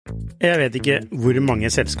Jeg vet ikke hvor mange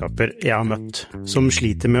selskaper jeg har møtt som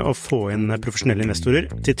sliter med å få inn profesjonelle investorer,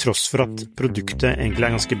 til tross for at produktet egentlig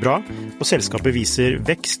er ganske bra, og selskapet viser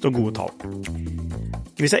vekst og gode tall.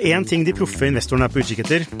 Hvis det er en ting de proffe investorene er på utkikk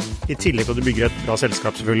etter, i tillegg til at du bygger et bra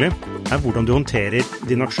selskap selvfølgelig, er hvordan du håndterer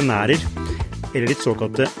dine aksjonærer, eller ditt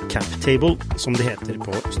såkalte cap table, som det heter på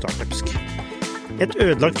startupsk. Et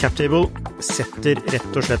ødelagt cap table setter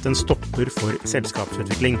rett og slett en stopper for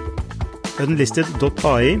selskapsutvikling.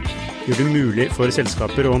 Unlisted.ai gjør det mulig for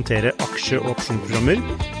selskaper å håndtere aksje- og opsjonsprogrammer,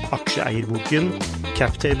 aksjeeierboken,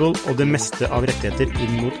 captable og det meste av rettigheter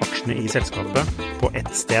inn mot aksjene i selskapet på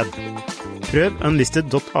ett sted. Prøv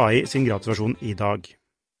Unlisted.ai sin gratisversjon i dag.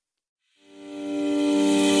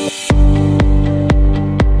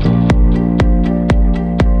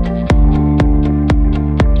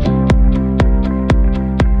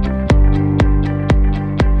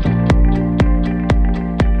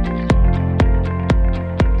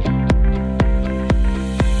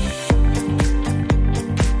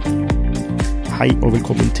 Hei og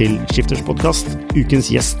velkommen til Skifters podcast. Ukens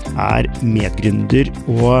gjest er medgründer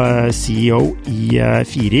og CEO i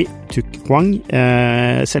Firi, Tuk Huang.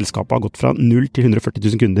 Selskapet har gått fra 0 til 140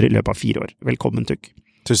 000 kunder i løpet av 4 år. Velkommen, Tuk.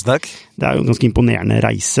 Tusen takk. Det er jo en ganske imponerende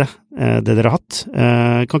reise, det dere har hatt.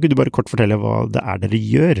 Kan ikke du bare kort fortelle hva det er dere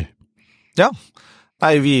gjør? Ja,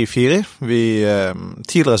 nei, vi i Firi,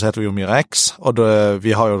 tidligere så heter vi jo Mirax, og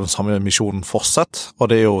vi har jo den samme misjonen fortsatt, og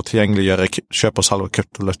det er jo tilgjengeliggjøre kjøp og salg av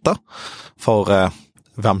kryptovaluta for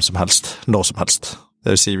hvem som helst, når som helst. Det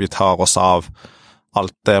vil si vi tar oss av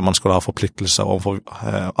alt det man skulle ha forpliktelser overfor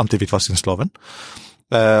antihvitvaskingsloven,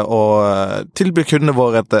 og tilbyr kundene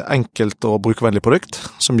våre et enkelt og brukervennlig produkt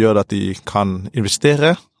som gjør at de kan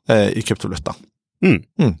investere i kryptovaluta.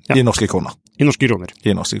 I norske kroner. I norske kroner.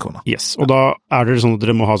 I norske kroner. Yes, og da er det sånn at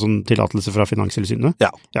dere må ha sånn tillatelse fra Finanstilsynet? Ja,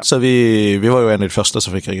 så vi var jo en av de første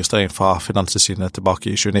som fikk registrering fra Finanstilsynet tilbake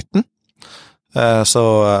i 2019. Så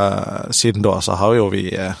siden da så har jo vi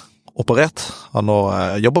operert, og nå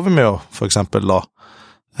jobber vi med å for eksempel da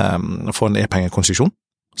få en e-pengekonsesjon,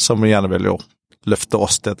 som gjerne vil jo løfte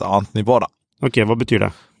oss til et annet nivå da. Ok, hva betyr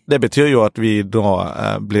det? Det betyr jo at vi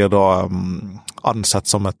da blir da ansett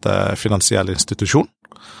som et finansiell institusjon.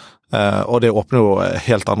 Og det åpner jo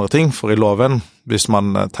helt andre ting, for i loven, hvis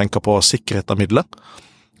man tenker på sikkerhet av midler,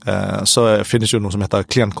 så finnes jo noe som heter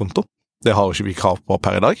klientkonto. Det har ikke vi krav på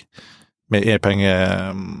per i dag. Med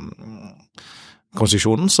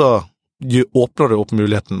e-pengekonsesjonen så åpner det opp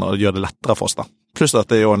muligheten og gjør det lettere for oss da. Pluss at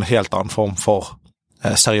det er jo en helt annen form for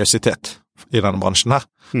seriøsitet i denne bransjen her.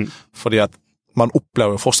 Fordi at man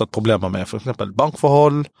opplever jo fortsatt problemer med for eksempel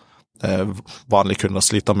bankforhold, vanlige kunder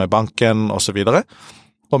sliter med banken og så videre.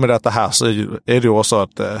 Og med dette her så er det jo også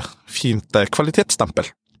et fint kvalitetsstempel.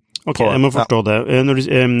 Ok, jeg må forstå det. Når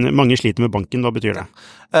mange sliter med banken, hva betyr det?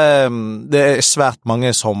 Det er svært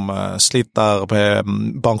mange som sliter med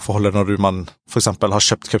bankforholdet når man for eksempel har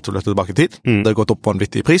kjøpt kryptovaluta tilbake i tid. Det har gått opp på en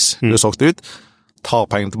vittig pris, du har solgt det ut, tar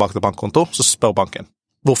pengene tilbake til bankkonto, så spør banken,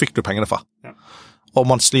 hvor fikk du pengene fra? Ja. Og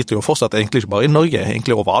man sliter jo fortsatt, egentlig ikke bare i Norge,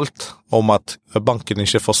 egentlig overalt, om at banken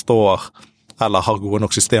ikke forstår eller har gode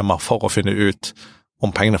nok systemer for å finne ut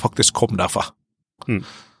om pengene faktisk kom derfra.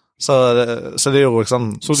 Så det er jo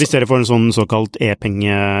sånn... Så hvis dere får en sånn såkalt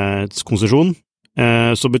e-pengekonsesjon,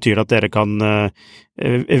 så betyr det at dere kan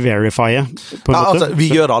verifye på en måte? Altså, vi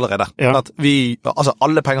gjør det allerede. Ja. At altså,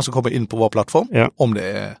 alle penger som kommer inn på vår plattform, om det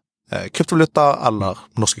er kryptovaluta, eller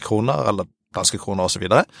norske kroner, eller danske kroner og så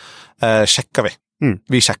videre, sjekker vi.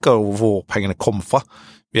 Vi sjekker jo hvor pengene kom fra.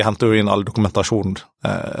 Vi henter jo inn all dokumentasjon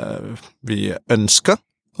vi ønsker,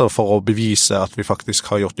 for å bevise at vi faktisk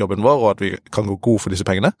har gjort jobben vår, og at vi kan gå god for disse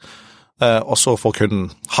pengene. Og så får kunden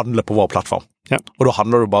handle på vår plattform. Ja. Og da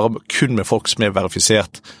handler det bare kun med folk som er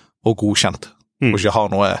verifisert og godkjent, og ikke har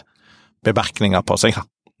noe bemerkninger på seg.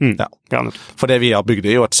 Ja. For det vi har bygd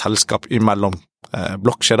er jo et selskap imellom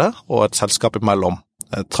blokkjeder, og et selskap imellom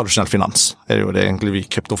tradisjonell finans. Det er jo det egentlig vi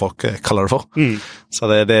kryptofolk kaller det for. Så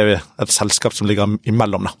det er et selskap som ligger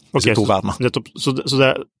imellom da, disse to verdener. Så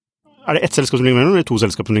det er det ett selskap som ligger mellom, eller 2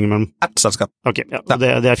 selskap som ligger mellom? Ett selskap. Ok, ja,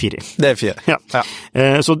 det er Firi. Det er Firi, ja.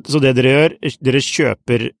 Så det dere gjør, dere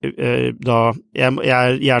kjøper da,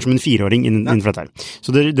 jeg er som en 4-åring innenfor dette her, så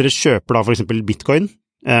dere kjøper da for eksempel bitcoin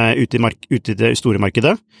ute i det store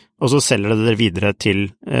markedet, og så selger dere videre til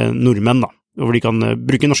nordmenn da, hvor de kan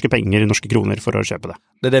bruke norske penger, norske kroner for å kjøpe det.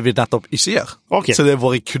 Det er det vi nettopp ikke gjør. Okay. Så det er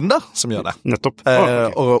våre kunder som gjør det. Nettopp.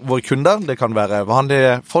 Og våre kunder, det kan være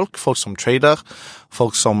vanlige folk som trader,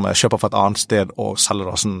 folk som kjøper fra et annet sted og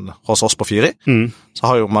selger det hos oss på Firi. Så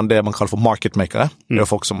har jo man det man kaller for market makere. Det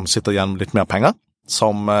er folk som sitter igjen med litt mer penger,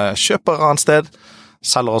 som kjøper et annet sted,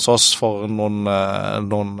 selger hos oss for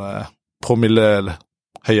noen promille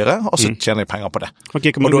høyere, og så tjener jeg penger på det.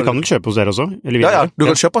 Ok, men du kan vel kjøpe hos dere også? Eller ja, du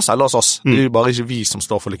kan kjøpe og selge hos oss. Det er jo bare ikke vi som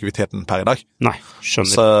står for likviditeten per i dag. Nei,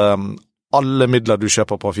 skjønner. Så alle midler du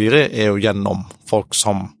kjøper på Firi er jo gjennom folk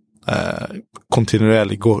som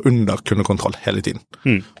kontinuerlig går under kundekontroll hele tiden,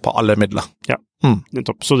 på alle midler. Ja, det er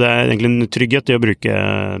topp. Så det er egentlig en trygghet i å bruke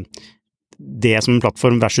det som en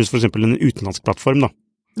plattform versus for eksempel en utenlandsk plattform, da.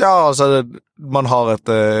 Ja, altså, man har et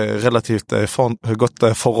relativt godt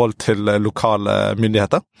forhold til lokale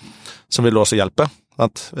myndigheter, som vil også hjelpe.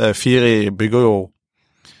 At Firi bygger jo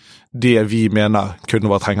det vi mener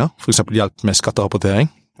kunden vår trenger, for eksempel hjelp med skatterapportering.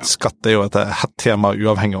 Skatt er jo et hett tema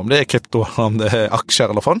uavhengig om det er krypto, om det er aksjer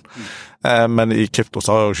eller fond. Men i krypto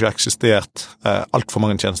så har jo ikke eksistert alt for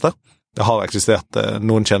mange tjenester. Det har eksistert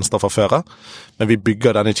noen tjenester fra før, men vi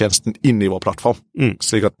bygger denne tjenesten inn i vår plattform,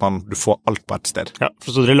 slik at du får alt på et sted. Ja,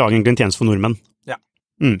 så dere lager egentlig en tjeneste for nordmenn? Ja.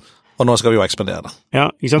 Og nå skal vi jo ekspandere det. Ja,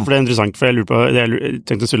 ikke sant? For det er interessant, for jeg lurer på,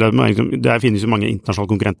 det finnes jo mange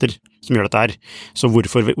internasjonale konkurrenter som gjør dette her, så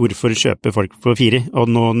hvorfor kjøper folk på Firi?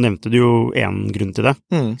 Og nå nevnte du jo en grunn til det,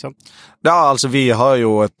 ikke sant? Ja, altså vi har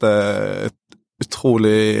jo et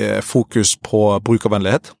utrolig fokus på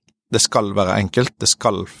brukervennlighet. Det skal være enkelt, det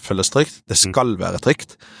skal føles trygt, det skal være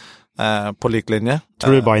trygt på lik linje.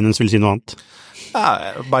 Tror du Binance vil si noe annet?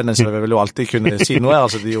 Ja, Binance vil jo alltid kunne si noe,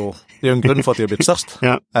 altså det er jo en grunn for at de har blitt størst.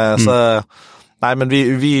 Ja. Nei, men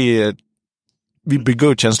vi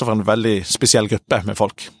bygger jo tjenester for en veldig spesiell gruppe med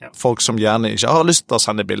folk. Ja. Folk som gjerne ikke har lyst til å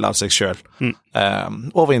sende bilder av seg selv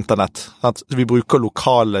over internett. At vi bruker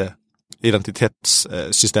lokale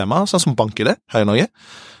identitetssystemer, sånn som BankID her i Norge.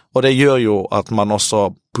 Og det gjør jo at man også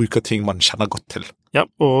bruker ting man kjenner godt til. Ja,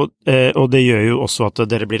 og det gjør jo også at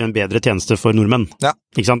dere blir en bedre tjeneste for nordmenn. Ja,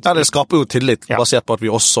 ikke sant? Ja, det skaper jo tillit, basert på at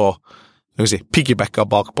vi også piggybacker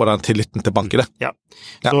bak på den tilliten til BankID. Ja.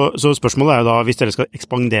 Så spørsmålet er jo da, hvis dere skal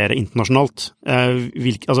ekspandere internasjonalt,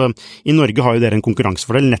 i Norge har jo dere en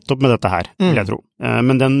konkurransefordel nettopp med dette her, vil jeg tro.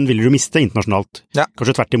 Men den vil dere jo miste internasjonalt. Ja.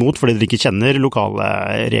 Kanskje tvert imot, fordi dere ikke kjenner lokale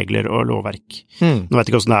regler og lovverk. Nå vet jeg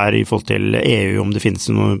ikke hvordan det er i forhold til EU, om det finnes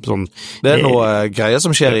noe sånn... Det er noe greier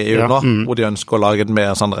som skjer i EU nå, hvor de ønsker å lage et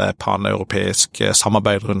mer sånn pan-europeisk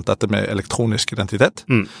samarbeid rundt dette med elektronisk identitet.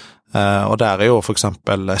 Og der er jo for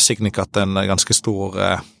eksempel Signicat en ganske stor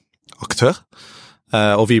aktør,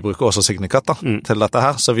 og vi bruker også Signicat til dette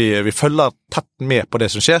her, så vi følger tett med på det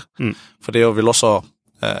som skjer, for det vil også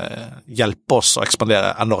hjelpe oss å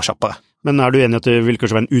ekspandere enda kjappere. Men er du enig at det vil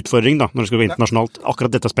kanskje være en utfordring da, når det skal gå internasjonalt,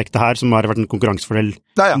 akkurat dette aspektet her, som har vært en konkurransefordel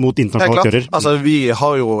mot internasjonale aktører? Altså, vi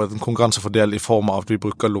har jo en konkurransefordel i form av at vi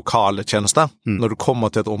bruker lokale tjenester. Når du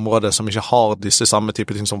kommer til et område som ikke har disse samme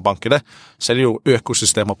type ting som BankID, så er det jo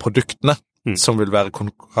økosystem og produktene som vil være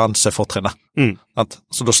konkurransefortrinnet.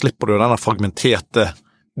 Så da slipper du denne fragmenterte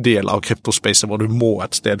del av kryptospacet hvor du må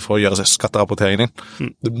et sted for å gjøre skatterapporteringen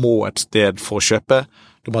din. Du må et sted for å kjøpe.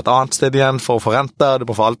 Du må et annet sted igjen for å få rente, du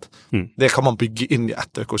må få alt. Det kan man bygge inn i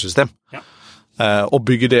et økosystem. Ja. Og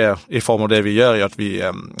bygge det i form av det vi gjør, i at vi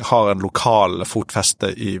har en lokal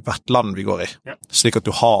fotfeste i hvert land vi går i. Ja. Slik at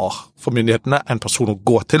du har for myndighetene en person å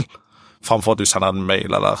gå til, framfor at du sender en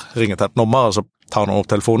mail eller ringer til et nummer, og så tar noen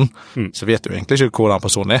opp telefonen. Så vet du egentlig ikke hvor den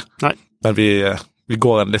personen er. Nei. Men vi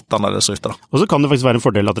går en litt annerledes rute da. Og så kan det faktisk være en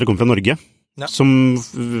fordel at dere kommer fra Norge. Ja. Som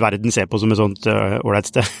verden ser på som et sånt ålreit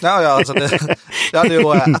sted. Ja, altså det er jo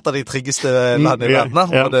et av de tryggeste landene i verden,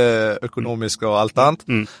 både økonomisk og alt annet.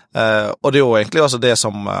 Og det er jo egentlig også det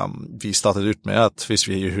som vi startet ut med, at hvis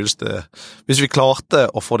vi klarte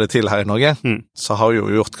å få det til her i Norge, så har vi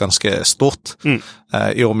jo gjort ganske stort.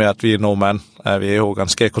 I og med at vi nordmenn, vi er jo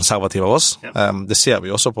ganske konservative av oss. Det ser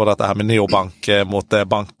vi også på dette her med neobank mot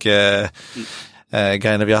bank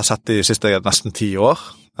greiene vi har sett de siste nesten 10 år.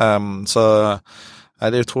 Så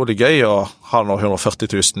det er utrolig gøy å ha nå 140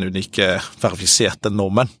 000 unike verifiserte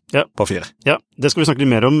nordmenn på Firi. Ja, det skal vi snakke litt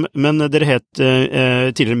mer om, men dere het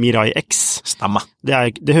tidligere Mirai X. Stemmer.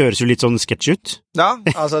 Det høres jo litt sånn sketsj ut. Ja,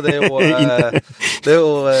 altså det er jo,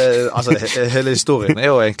 altså hele historien er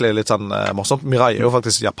jo egentlig litt sånn morsomt. Mirai er jo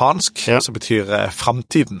faktisk japansk, som betyr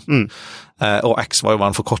fremtiden. Og X var jo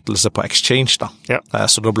bare en forkortelse på exchange da.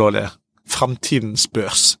 Så da ble det fremtidens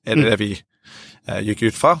børs, er det vi gikk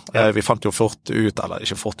ut fra. Vi fant jo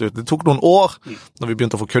ikke fort ut, det tok noen år når vi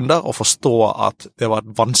begynte å få kunder og forstå at det var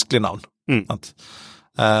et vanskelig navn.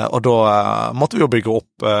 Og da måtte vi jo bygge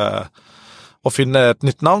opp og finne et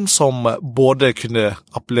nytt navn som både kunne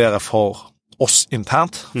appellere for oss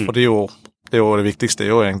internt, for det er jo det viktigste, det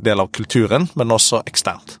er jo en del av kulturen, men også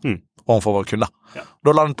eksternt overfor våre kunder.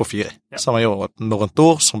 Da landet på Firi, som er jo et norrønt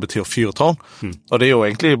ord som betyr fyrtårn, og det er jo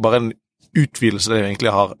egentlig bare en utvidelse det jeg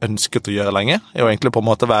egentlig har ønsket å gjøre lenge, er jo egentlig på en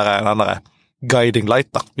måte være en der guiding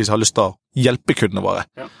light da, hvis jeg har lyst til å hjelpe kundene våre.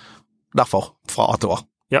 Ja. Derfor, fra A til A.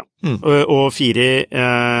 Ja, og Firi,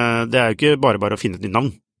 det er jo ikke bare å finne et nytt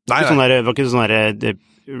navn. Nei. Det var ikke sånn der,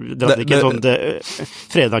 det var ikke sånn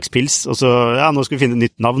fredagspils, og så, nå skal vi finne et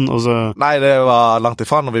nytt navn, og så... Nei, det var langt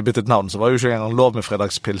ifra. Når vi byttet navn, så var det jo ikke engang lov med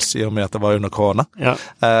fredagspils, i og med at det var under korona. Ja.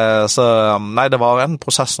 Så, nei, det var en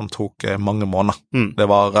prosess som tok mange måneder. Det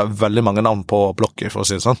var veldig mange navn på blokket, for å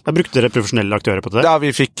si det sånn. Jeg brukte dere profesjonelle aktører på det? Ja,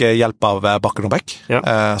 vi fikk hjelp av Bakken og Beck,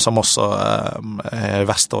 som også er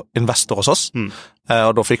investor hos oss.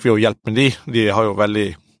 Og da fikk vi jo hjelp med de.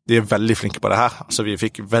 De er veldig flinke på det her. Altså, vi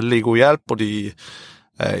fikk veldig god hjelp, og de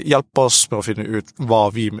hjelpe oss med å finne ut hva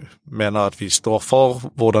vi mener at vi står for,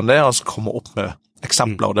 hvordan det er, og så komme opp med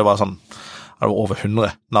eksempler, og det var over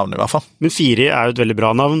 100 navn i hvert fall. Men Firi er jo et veldig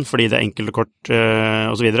bra navn, fordi det er enkelt og kort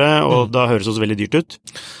og så videre, og da høres det også veldig dyrt ut.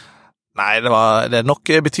 Nei, det er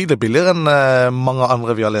nok betydelig billigere enn mange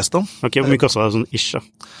andre vi har lest om. Ok, hvor mye kostet det sånn ish da?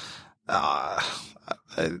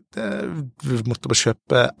 Ja, vi måtte bare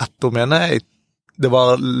kjøpe ett domene. Det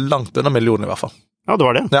var langt under 1 million i hvert fall. Ja, det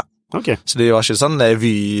var det? Ja. Okay. Så det var ikke sånn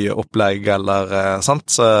Vy-opplegg eller sant,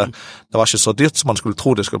 så det var ikke så dyrt som man skulle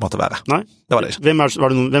tro det skulle måtte være. Nei. Det var det ikke.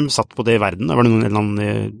 Hvem satt på det i verden? Var det noen eller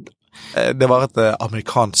annen... Det var et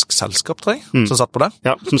amerikansk selskap, tror jeg, som satt på det.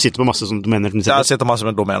 Ja, som sitter på masse sånne domener. Ja, sitter masse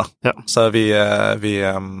med domener. Ja. Så vi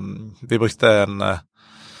brukte en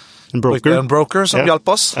broker som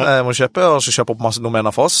hjalp oss med å kjøpe, og så kjøpe opp masse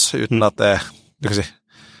domener for oss, uten at det, du kan si,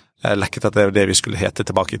 lekket at det er det vi skulle hete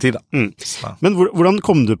tilbake i tid. Men hvordan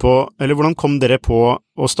kom dere på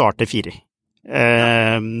å starte Firi?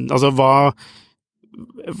 Altså,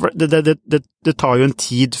 det tar jo en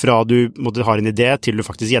tid fra du har en idé til du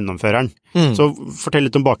faktisk gjennomfører den. Så fortell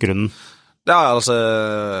litt om bakgrunnen. Ja, altså,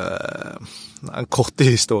 den korte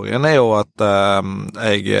historien er jo at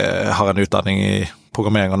jeg har en utdanning i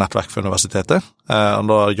programmering og nettverk for universitetet,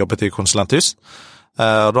 og da jobbet jeg i konsulenthus.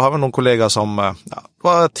 Og da har vi noen kollegaer som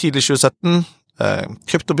var tidlig 2017,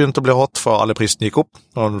 krypto begynte å bli hot for alle prisene gikk opp,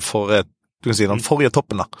 den forrige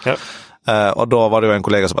toppen da. Ja. Og da var det jo en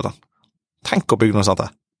kollega som bare tenk å bygge noe sånt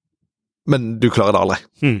her, men du klarer det aldri.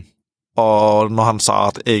 Og når han sa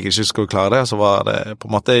at jeg ikke skulle klare det, så var det på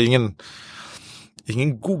en måte ingen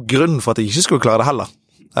god grunn for at jeg ikke skulle klare det heller.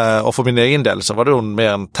 Og for min egen del så var det jo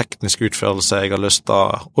mer en teknisk utførelse jeg har lyst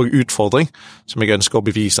til, og utfordring som jeg ønsker å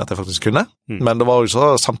bevise at jeg faktisk kunne. Men det var jo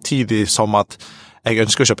så samtidig som at jeg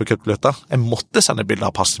ønsker å kjøpe kryptovaluta. Jeg måtte sende bilder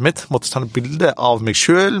av passet mitt, måtte sende bilder av meg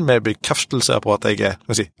selv med bekreftelse på at jeg er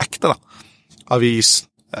ekte da. Avis,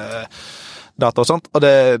 data og sånt, og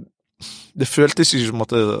det føltes ikke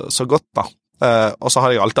så godt da. Og så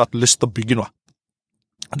har jeg alltid hatt lyst til å bygge noe.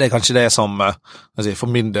 Det er kanskje det som, for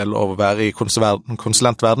min del å være i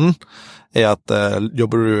konsulentverden, er at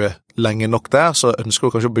jobber du lenge nok der, så ønsker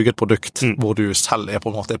du kanskje å bygge et produkt hvor du selv er på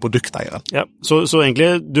en måte produkteieren. Ja, så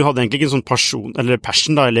egentlig, du hadde egentlig ikke en sånn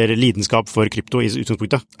passion da, eller lidenskap for krypto i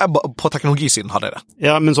utgangspunktet? På teknologisiden hadde jeg det.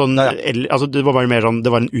 Ja, men sånn, altså det var bare mer sånn,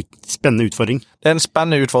 det var en spennende utfordring? Det er en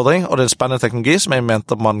spennende utfordring, og det er en spennende teknologi som jeg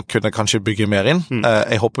mente man kunne kanskje bygge mer inn.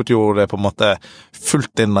 Jeg hoppet jo det på en måte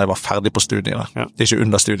fullt inn når jeg var ferdig på studiene. Ja. Det er ikke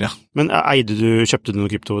under studier. Men kjøpte du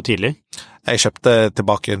noe krypto tidlig? Jeg kjøpte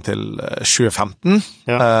tilbake inn til 2015,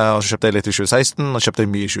 og så kjøpte jeg litt i 2016, og kjøpte jeg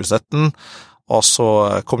mye i 2017, og så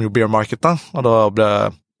kom jo bear market da, og da ble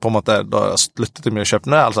på en måte, da sluttet jeg med å kjøpe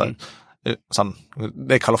det, altså, sånn,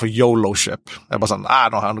 det jeg kaller for YOLO-kjøp. Jeg er bare sånn,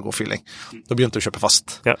 nå har jeg en god feeling. Da begynte jeg å kjøpe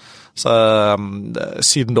fast. Ja. Så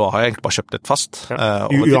siden da har jeg egentlig bare kjøpt litt fast. Ja.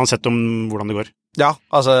 Uansett om hvordan det går? Ja,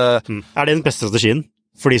 altså... Er det den beste strategien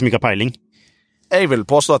for de som ikke har peiling? Jeg vil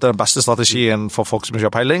påstå at det er den beste strategien for folk som ikke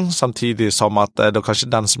har peiling, samtidig som at det er kanskje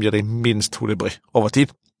den som gir deg minst hodebry over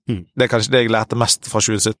tid. Det er kanskje det jeg lærte mest fra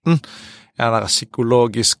 2017. Den der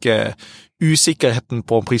psykologiske usikkerheten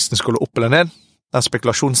på om prisen skulle opp eller ned. Den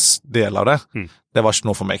spekulasjonsdelen av det, det var ikke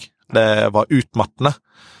noe for meg. Det var utmattende.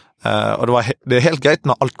 Og det er helt greit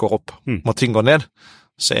når alt går opp. Når ting går ned,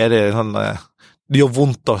 så er det sånn, det gjør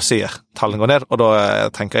vondt å se tallene gå ned, og da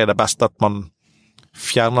tenker jeg det beste at man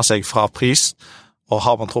fjerner seg fra pris, og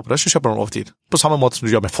har man tro på det, så kjøper man over tid. På samme måte som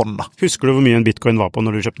du gjør med fond da. Husker du hvor mye en bitcoin var på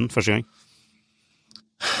når du kjøpte den første gang?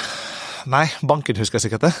 Nei, banken husker jeg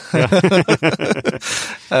sikkert det. Ja.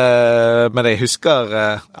 Men jeg husker,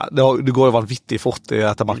 det går jo vanvittig fort i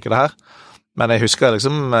dette markedet her, men jeg husker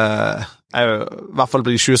liksom, i hvert fall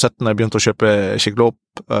i 2017 når jeg begynte å kjøpe skikkelig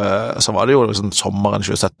opp, så var det jo liksom sommeren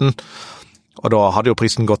 2017, Og da hadde jo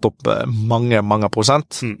prisen gått opp mange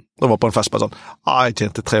prosent. Det var på en fest bare sånn, jeg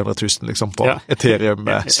tjente 300 000 liksom på Ethereum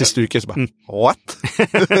siste uke, så bare, what?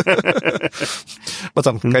 Bare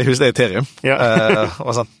sånn, kan jeg huske det Ethereum?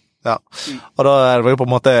 Og sånn, ja. Og da var det jo på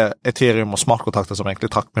en måte Ethereum og smartkontrakter som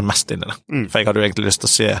egentlig trakk meg mest inn i det. For jeg hadde jo egentlig lyst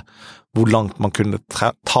til å se hvor langt man kunne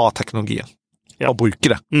ta teknologien og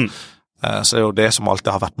bruke det. Så det er jo det som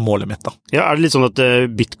alltid har vært målet mitt da. Ja, det litt sånn at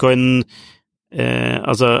Bitcoin...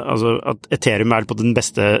 altså at Ethereum på den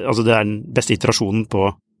beste, altså det den beste iterasjonen på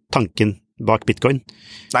tanken bak Bitcoin?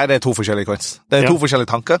 Nei, det 2 forskjellige coins. Det 2 forskjellige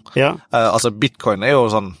tanker. Altså Bitcoin jo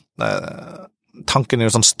sånn, tanken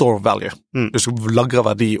jo sånn store value. Du skal lagre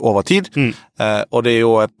verdi over tid, og det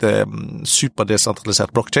jo et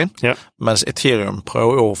superdesentralisert blockchain, mens Ethereum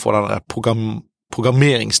prøver jo å få den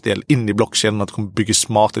programmeringsdel inn i blockchainen, at du kan bygge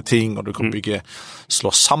smarte ting, og du kan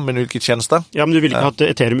slå sammen ulike tjenester. Ja, men du vil ikke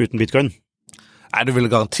ha Ethereum uten Bitcoin? Nei, du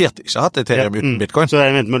ville garantert ikke hatt Ethereum uten Bitcoin. Så det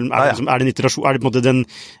det en iterasjon, det på en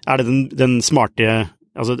måte den smarte,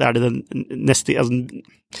 altså det den neste, altså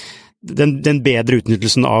den bedre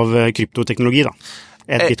utnyttelsen av kryptoteknologi da,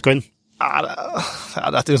 Bitcoin?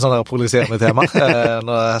 Dette jo sånn polariserende tema.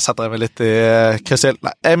 Nå setter jeg meg litt i kryssil.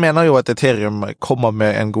 Jeg mener jo at Ethereum kommer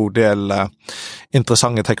med en god del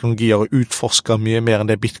interessante teknologier og utforsker mye mer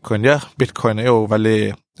enn det Bitcoin gjør. Bitcoin jo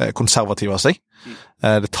veldig konservativ av seg.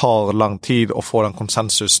 Det tar lang tid å få den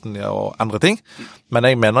konsensusen og endre ting, men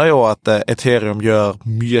jeg mener jo at Ethereum gjør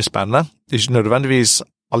mye spennende. Det ikke nødvendigvis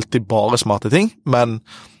alltid bare smarte ting, men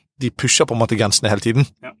de pusher på en måte grensene hele tiden.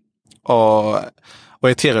 Og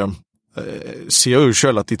Ethereum sier jo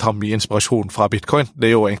selv at de tar mye inspirasjon fra Bitcoin. Det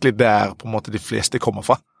jo egentlig der på en måte de fleste kommer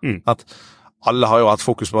fra. At alle har jo hatt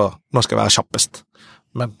fokus på nå skal jeg være kjappest.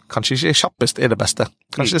 Men kanskje ikke kjappest det beste.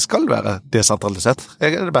 Kanskje det skal være desentralisert.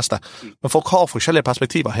 Det det beste. Men folk har forskjellige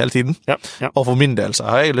perspektiver hele tiden. Og for min del så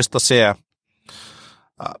har jeg lyst til å se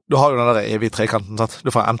du har jo den der evige trekanten, sant?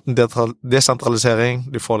 Du får enten desentralisering,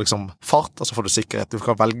 du får liksom fart, og så får du sikkerhet. Du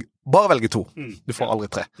kan bare velge 2. Du får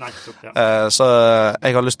aldri 3. Så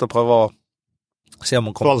jeg har lyst til å prøve å se om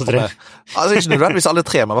man kommer på alle 3. Altså ikke nødvendigvis alle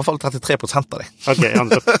 3, men i hvert fall 33% av dem. Ok,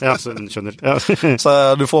 ja, så skjønner. Så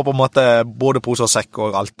du får på en måte både pose og sekk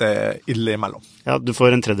og alt det ille imellom. Ja, du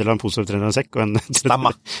får en tredjedel av en pose og tredjedel av en sekk og en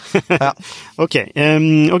Stemmer. Ok,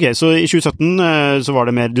 så i 2017 så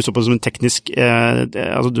var det mer, du så på det som en teknisk,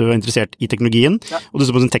 altså du var interessert i teknologien, og du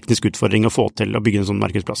så på det som en teknisk utfordring å få til å bygge en sånn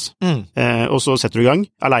markedsplass. Og så setter du i gang,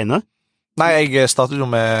 alene. Nei, jeg startet jo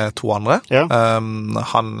med 2 andre.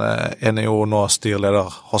 Han ene jo nå styrleder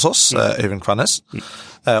hos oss, Øyvind Kvennes,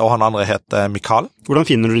 og han andre heter Mikael. Hvordan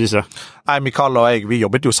finner du disse? Nei, Mikael og jeg, vi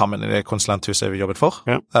jobbet jo sammen i det konsulenthuset vi jobbet for,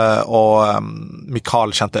 og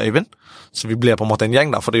Mikael kjente Øyvind, så vi ble på en måte en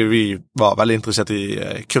gjeng der, fordi vi var veldig interessert i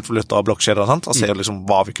kryptovaluta og blokkjeder og sånt, og ser liksom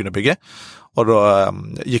hva vi kunne bygge, og da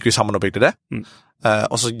gikk vi sammen og bygde det,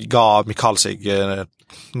 og så ga Mikael seg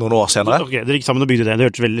noen år senere. Ok, dere gikk sammen og bygde det, det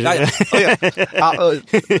hørtes veldig...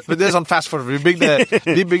 Men det sånn fast forward, vi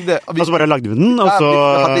bygde og så bare lagde vi den, og så... Vi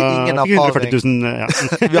hadde ingen erfaring. 140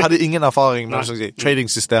 000, Vi hadde ingen erfaring med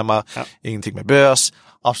tradingsystemer, ingenting med børs,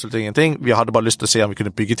 absolutt ingenting. Vi hadde bare lyst til å se om vi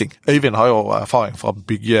kunne bygge ting. Øyvind har jo erfaring fra å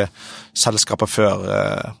bygge selskaper før,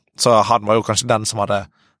 så han var jo kanskje den som hadde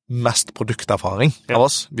mest produkterfaring av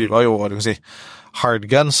oss. Vi var jo, du kan si, hard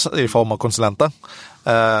guns i form av konsulenter.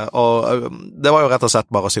 Og det var jo rett og slett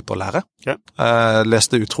bare å sitte og lære.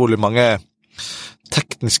 Leste utrolig mange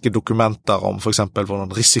tekniske dokumenter om for eksempel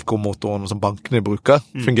hvordan risikomotoren som bankene bruker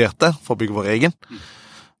fungerte for å bygge vår egen.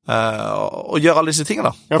 Og gjøre alle disse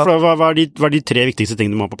tingene. Ja, for hva de 3 viktigste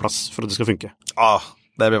tingene du må ha på plass for at det skal funke?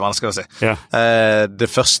 Det blir vanskelig å si.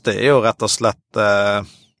 Det første jo rett og slett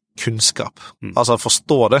kunnskap. Altså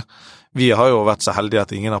forstå det. Vi har jo vært så heldige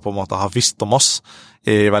at ingen på en måte har visst om oss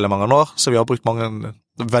i veldig mange år, så vi har brukt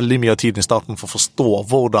veldig mye av tiden i starten for å forstå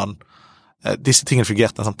hvordan disse tingene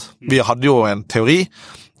fungerte. Sant? Vi hadde jo en teori,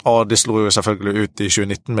 og det slo jo selvfølgelig ut i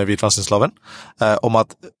 2019 med hvitvaskingsloven, om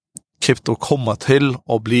at krypto kommer til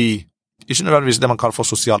å bli, ikke nødvendigvis det man kaller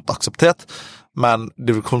for sosialt akseptert, men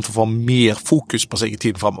det vil komme til å få mer fokus på seg i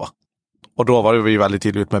tiden fremover. Og da var jo vi veldig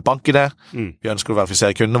tidlig ute med bank-ID, vi ønsker å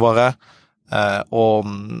verifisere kundene våre, og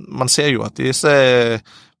man ser jo at disse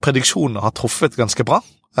prediksjonene har truffet ganske bra,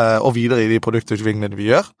 og videre i de produktutviklingene vi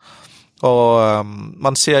gjør. Og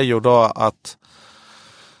man ser jo da at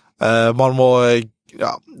man må,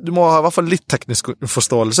 du må ha i hvert fall litt teknisk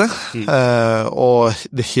forståelse, og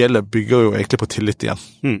det hele bygger jo egentlig på tillit igjen.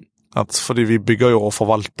 Fordi vi bygger jo og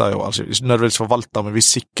forvalter jo, altså ikke nødvendigvis forvalter, men vi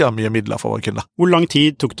sikrer mye midler for våre kunder. Hvor lang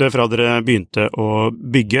tid tok det fra dere begynte å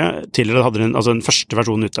bygge til dere hadde den første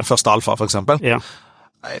versjonen ute? Første alfa for eksempel? Ja.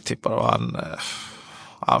 Jeg tipper det var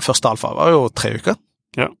første alfa var jo 3 uker.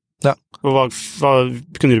 Ja. Ja. Og hva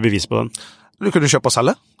kunne du bevise på den? Du kunne kjøpe og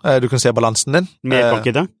selge. Du kunne se balansen din. Med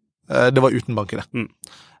bank-ID? Det var uten bank-ID.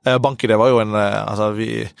 Bank-ID var jo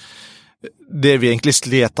det vi egentlig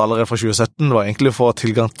slet allerede fra 2017 var egentlig å få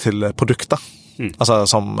tilgang til produkter. Altså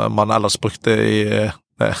som man ellers brukte i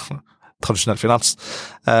tradisjonell finans.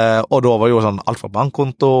 Og da var jo sånn alt fra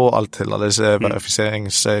bankkonto, alt til alle disse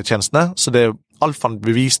verifiseringstjenestene. Så det alfaen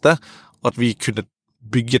beviste at vi kunne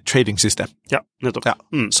bygge et trading-system. Ja, nettopp. Ja.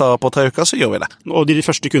 Så på 3 uker så gjør vi det. Og de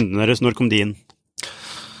første kundene deres, når kom de inn?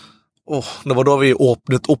 Det var da vi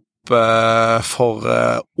åpnet opp for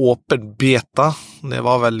åpen beta. Det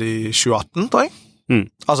var vel i 2018, tror jeg.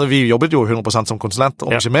 Altså, vi jobbet jo 100% som konsulent,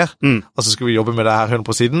 om ikke mer. Og så skulle vi jobbe med det her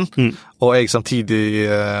 100%. Og jeg samtidig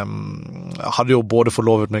hadde jo både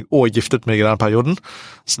forlovet meg og giftet meg i den perioden.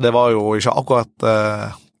 Så det var jo ikke akkurat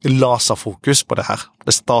laserfokus på det her.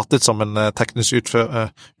 Det startet som en teknisk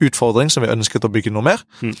utfordring som vi ønsket å bygge noe mer,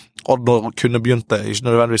 og da kunne begynte ikke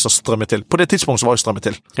nødvendigvis å strømme til. På det tidspunktet så var det strømme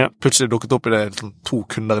til. Ja. Plutselig dukket opp i det 2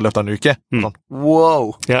 kunder i løpet av en uke. Sånn,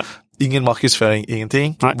 wow! Ja. Ingen markedsføring,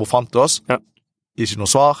 ingenting. Nei. Hvor fant du oss? Ja. Ikke noe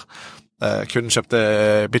svar. Kunden kjøpte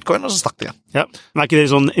bitcoin, og så stakk det igjen. Ja. Men ikke det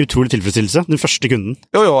sånn utrolig tilfredsstillelse? Den første kunden?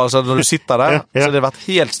 Jo, altså når du sitter der, så har det vært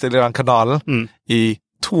helt stille i den kanalen i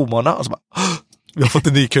 2 måneder, og så bare vi har fått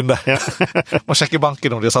en ny kunde. Må sjekke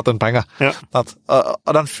banken om de har satt inn penger.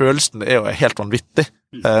 Og den følelsen er jo helt vanvittig,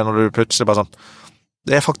 når du plutselig bare sånn,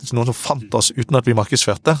 det er faktisk noen som fant oss uten at vi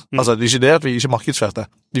markedsførte. Altså, det er ikke det at vi ikke markedsførte.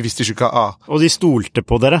 De visste ikke hva Og de stolte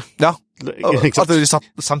på dere. Ja, at de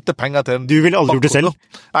sendte penger til en Du ville aldri gjort det selv?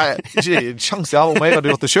 Nei, ikke sjans om jeg hadde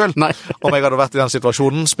gjort det selv. Om jeg hadde vært i den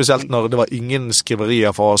situasjonen, spesielt når det var ingen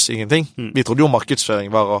skriverier for oss, ingenting. Vi trodde jo markedsføring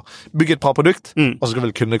var å bygge et par produkt, og så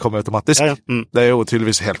skulle kunne komme automatisk. Det er jo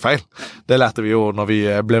tydeligvis helt feil. Det lærte vi jo når vi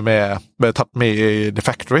ble tatt med i The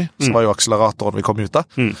Factory, som var jo akseleratoren vi kom ut av.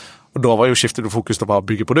 Og da var jo skiftet fokus til å bare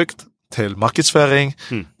bygge produkt, til markedsføring,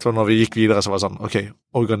 til når vi gikk videre så var det sånn, ok,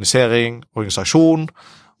 organisering, organisasjon,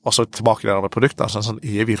 og så tilbake der med produkter, sånn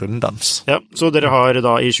evig runddans. Ja, så dere har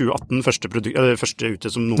da i 2018 første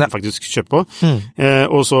ute som noen faktisk kjøper på,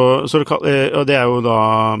 og det er jo da,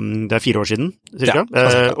 det er 4 år siden, cirka,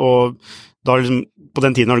 og da liksom, på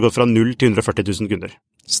den tiden har det gått fra 0 til 140 000 kunder.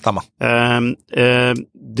 Stemmer.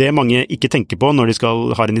 Det mange ikke tenker på når de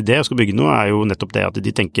har en idé og skal bygge noe, er jo nettopp det at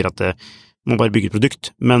de tenker at man bare bygger et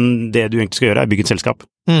produkt, men det du egentlig skal gjøre er bygge et selskap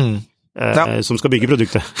som skal bygge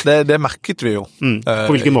produktet. Det merket vi jo.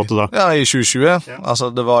 På hvilken måte da? Ja, i 2020. Altså,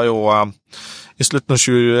 det var jo i slutten av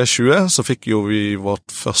 2020 så fikk jo vi vårt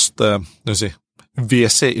første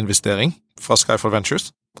VC-investering fra Skyfall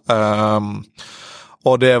Ventures.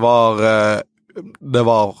 Og det var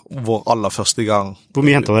vår aller første gang. Hvor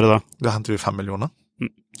mye hentet dere da? Da hentet vi 5 millioner.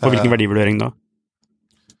 På hvilken verdivurdering da?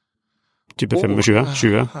 Type 25?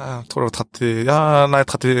 20? Jeg tror det var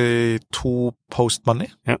 32 post-money,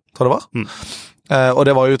 tror det var. Og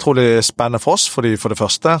det var jo utrolig spennende for oss, fordi for det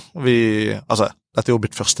første, dette er jo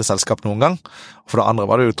mitt første selskap noen gang, og for det andre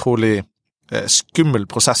var det jo utrolig skummel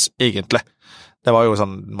prosess egentlig. Det var jo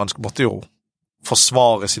sånn, man måtte jo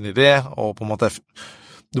forsvare sin idé, og på en måte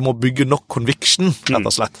du må bygge nok conviction, rett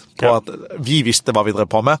og slett, på at vi visste hva vi drev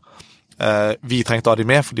på med. Vi trengte å ha de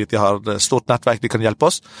med, fordi de har et stort nettverk, de kan hjelpe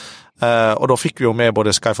oss. Og da fikk vi jo med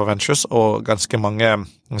både Skyfall Ventures og ganske mange,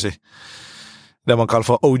 det man kaller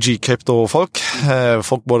for OG Crypto-folk.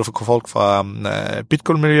 Både folk fra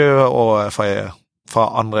Bitcoin-miljøet og fra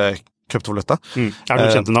andre kryptovaluta. Er det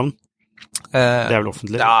noen kjente navn? Det er vel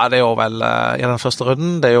offentlig? Ja, det er jo vel, i den første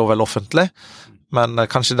runden, det er jo vel offentlig. Men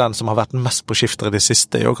kanskje den som har vært mest på skifter i det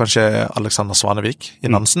siste er jo kanskje Alexander Svanevik i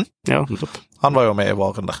Nansen. Ja, nettopp. Han var jo med i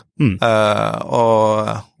vår runde.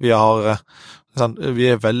 Og vi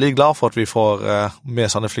er veldig glad for at vi får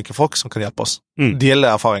med sånne flinke folk som kan hjelpe oss.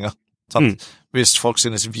 Dele erfaringer. Hvis folk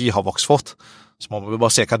synes vi har vokst fort, så må vi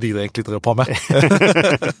bare se hva de egentlig driver på med.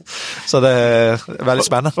 Så det er veldig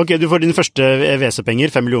spennende. Ok, du får dine første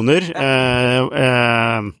VC-penger, 5 millioner.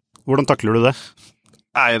 Hvordan takler du det?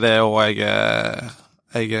 Nei, det er jo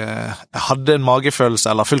jeg hadde en magefølelse,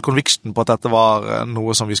 eller full conviction på at dette var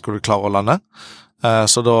noe som vi skulle klare å lande.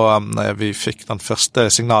 Så da vi fikk den første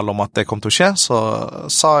signalet om at det kom til å skje, så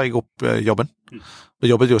sa jeg opp jobben.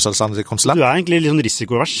 Da jobbet jo selvstendig konsulent. Du er egentlig litt sånn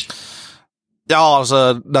risikovers. Ja,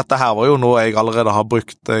 altså, dette her var jo noe jeg allerede har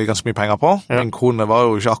brukt ganske mye penger på. Min kone var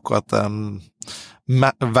jo ikke akkurat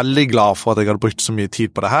veldig glad for at jeg hadde brukt så mye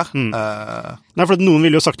tid på det her. Nei, for noen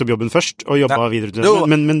ville jo sagt opp jobben først, og jobba videre til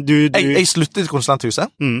det. Men du... Jeg sluttet i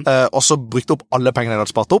konsulenthuset, og så brukte opp alle pengene jeg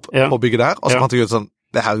hadde spart opp på å bygge det her, og så fant jeg ut sånn,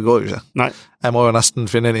 det her går jo ikke. Nei. Jeg må jo nesten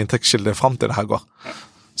finne en inntektskilde frem til det her går.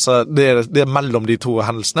 Så det mellom de to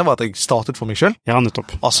hendelsene var at jeg startet for meg selv. Ja,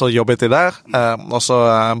 nettopp. Og så jobbet jeg der, og så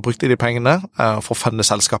brukte jeg de pengene for å fende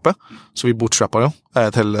selskapet. Så vi bootstrapper jo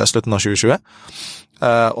til slutten av 2020.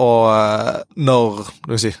 Og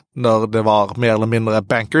når det var mer eller mindre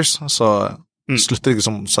bankers, så sluttet jeg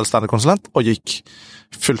som selvstendig konsulent og gikk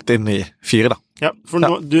fullt inn i 4 da. Ja, for nå,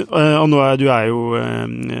 du er jo ja,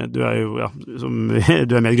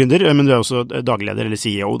 du er medgründer, men du er også dagleder eller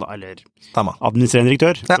CEO da, eller administrerende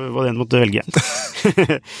direktør, hva det enn måtte velge.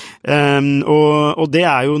 Og det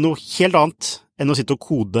er jo noe helt annet enn å sitte og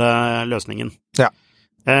kode løsningen. Ja.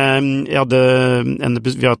 Vi har hatt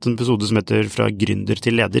en episode som heter Fra gründer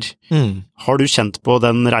til leder. Har du kjent på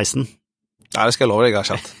den reisen? Ja, det skal jeg love deg, jeg har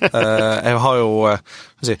kjent. Jeg har jo,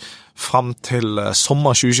 frem til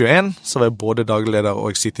sommer 2021, så var jeg både dagleder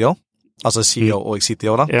og CTO. Altså CEO og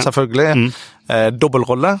CTO da, selvfølgelig.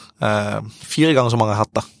 Dobbeltrolle, 4 ganger så mange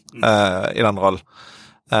hatter i den rollen.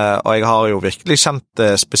 Og jeg har jo virkelig kjent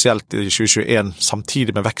spesielt i 2021,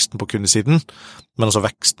 samtidig med veksten på kundesiden, men også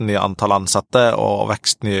veksten i antall ansatte og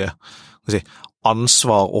veksten i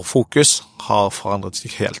ansvar og fokus har forandret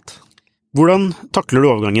seg helt. Hvordan takler du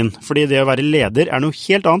overgangen? Fordi det å være leder er noe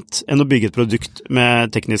helt annet enn å bygge et produkt med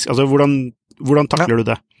teknisk. Altså, hvordan takler du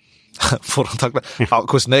det?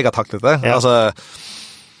 Hvordan jeg har taklet det? Ja. Altså,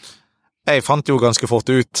 jeg fant jo ganske fort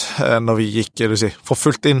ut når vi gikk for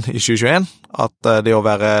fullt inn i 2021, at det å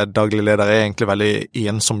være daglig leder er egentlig veldig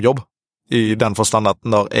ensom jobb. I den forstand at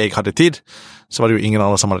når jeg hadde tid, så var det jo ingen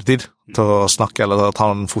andre som hadde tid til å snakke eller ta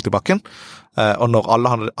en fot i bakken. Og når alle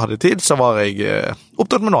hadde tid, så var jeg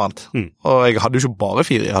opptatt med noe annet. Og jeg hadde jo ikke bare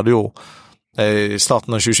 4, jeg hadde jo i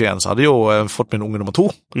starten av 2021 så hadde jeg jo fått min unge nummer 2.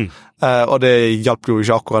 Og det hjalp jo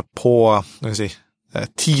ikke akkurat på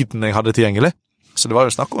tiden jeg hadde tilgjengelig. Så det var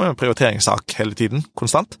jo snakk om en prioriteringssak hele tiden,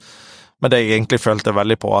 konstant. Men det jeg egentlig følte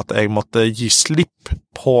veldig på, at jeg måtte gi slipp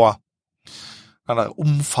på den der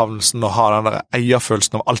omfavnelsen og ha den der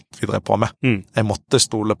eierfølelsen av alt vi drev på med. Jeg måtte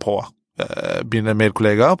stole på mine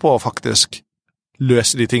medkollegaer på å faktisk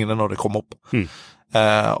løse de tingene når det kom opp.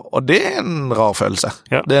 Og det er en rar følelse.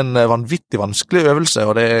 Ja. Det er en vanvittig vanskelig øvelse,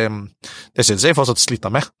 og det synes jeg fortsatt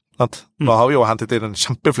sliter med. Nå har vi jo hentet inn en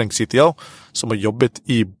kjempeflink CTO som har jobbet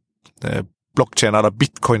i blockchain eller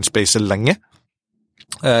bitcoin-space lenge.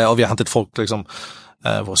 Og vi har hentet folk liksom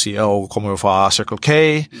vår CEO kommer jo fra Circle K.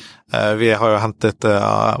 Vi har jo hentet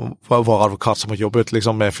vår advokat som har jobbet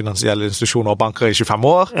liksom, med finansielle institusjoner og banker i 25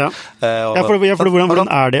 år. Ja, hvordan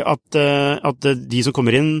er det at de som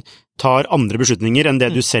kommer inn tar andre beslutninger enn det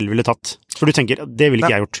du selv ville tatt? For du tenker, det ville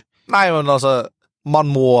ikke jeg gjort. Nei, men altså, man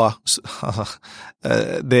må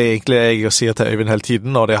det er egentlig jeg sier til Øyvind hele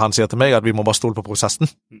tiden, og det han sier til meg, at vi må bare stole på prosessen.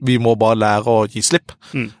 Vi må bare lære å gi slipp.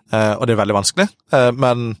 Og det er veldig vanskelig.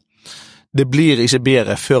 Men det blir ikke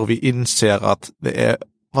bedre før vi innser at det er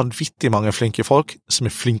vanvittig mange flinke folk som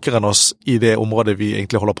er flinkere enn oss i det området vi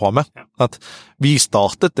egentlig holder på med. At vi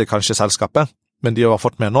startet det kanskje selskapet, men de har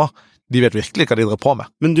fått med nå, de vet virkelig hva de driver på med.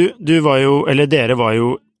 Men dere var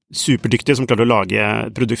jo superdyktige som klarte å lage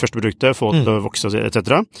første produktet, få det til å vokse,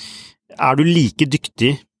 etc. Er du like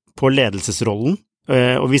dyktig på ledelsesrollen?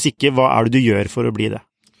 Og hvis ikke, hva er det du gjør for å bli det?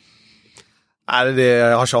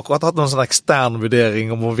 Jeg har ikke akkurat hatt noen sånn ekstern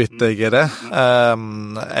vurdering om hvorvidt jeg er det.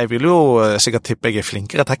 Jeg vil jo sikkert tippe jeg er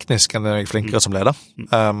flinkere teknisk enn jeg er flinkere som leder.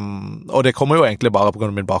 Og det kommer jo egentlig bare på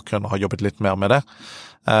grunn av min bakgrunn og har jobbet litt mer med det.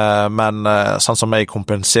 Men sånn som jeg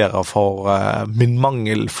kompenserer for min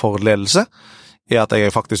mangel for ledelse, er at jeg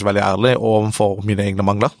er faktisk veldig ærlig overfor mine egne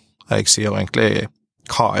mangler. Jeg sier egentlig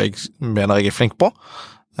hva jeg mener jeg er flink på.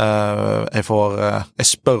 Jeg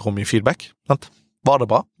spør om min feedback. Var det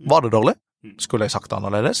bra? Var det dårlig? Skulle jeg sagt det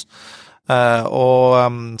annerledes.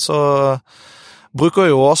 Så bruker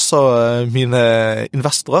jeg jo også mine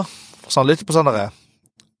investorer sånn litt på sånn der,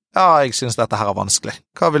 jeg synes dette her er vanskelig.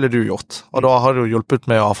 Hva ville du gjort? Og da har det jo hjulpet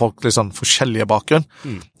med å ha folk litt sånn forskjellige bakgrunn.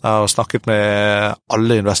 Og snakket med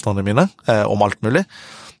alle investorene mine om alt mulig.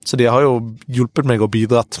 Så de har jo hjulpet meg og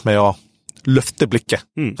bidratt med å løfte blikket,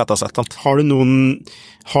 rett og slett. Har du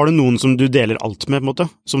noen som du deler alt med, på en måte?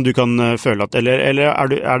 Som du kan føle at, eller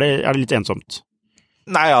er det litt ensomt?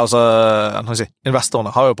 Nei, altså, investorene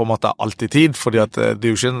har jo på en måte alltid tid, fordi at det er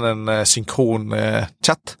jo ikke en synkron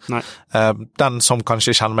chat. Nei. Den som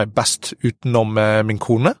kanskje kjenner meg best utenom min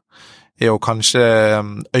kone, er jo kanskje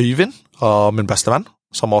Øyvind, min beste venn,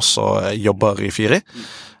 som også jobber i Firi.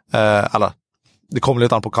 Eller det kommer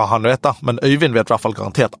litt an på hva han vet da, men Øyvind vet i hvert fall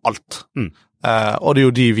garantert alt. Og det er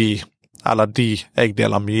jo de jeg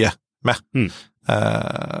deler mye med.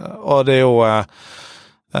 Og det er jo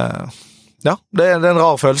Ja, det er en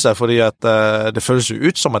rar følelse, fordi at det føles jo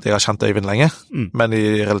ut som at jeg har kjent Øyvind lenge, men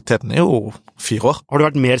i realiteten er jo 4 år. Har du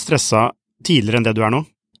vært mer stresset tidligere enn det du er nå?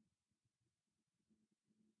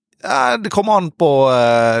 Det kommer an på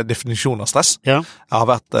definisjonen av stress. Ja. Jeg har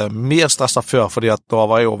vært mer stresset før, fordi at da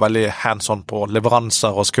var jeg jo veldig hands-on på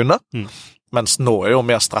leveranser hos kunder, mens nå er jeg jo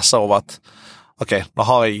mer stresset over at ok, nå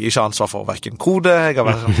har jeg ikke ansvar for hverken kode, jeg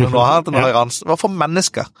har ansvar for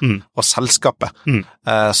mennesker og selskapet.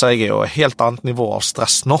 Så jeg er jo et helt annet nivå av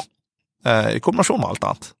stress nå, i kombinasjon med alt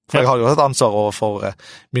annet. For jeg har jo et ansvar for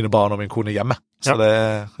mine barn og min kone hjemme. Så det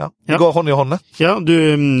går hånd i hånd. Ja, du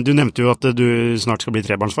nevnte jo at du snart skal bli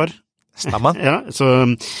trebarnsfar. Stemmer. Ja, så,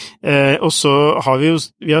 og så har vi jo,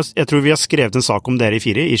 jeg tror vi har skrevet en sak om dere i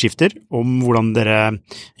 4 i Skifter, om hvordan dere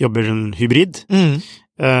jobber hybrid.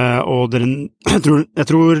 Og dere, jeg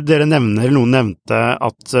tror dere nevner, eller noen nevnte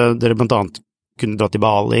at dere blant annet kunne dra til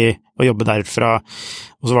Bali og jobbe derfra,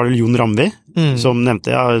 og så var det Jon Ramvi som nevnte,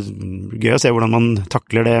 gøy å se hvordan man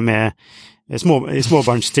takler det med i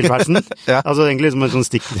småbarnstilværelsen. Altså egentlig som en sånn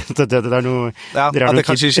stikk til det der noe... Ja, at det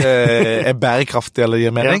kanskje ikke er bærekraftig eller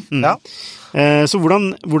gir mening. Så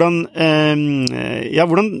hvordan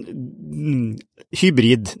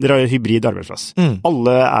hybrid, dere har hybrid arbeidsplass.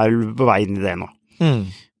 Alle er på vei inn i det nå.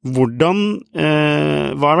 Hvordan,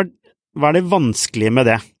 hva er det vanskelige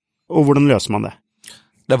med det, og hvordan løser man det?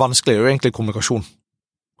 Det vanskelige er jo egentlig kommunikasjon,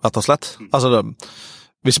 rett og slett. Altså,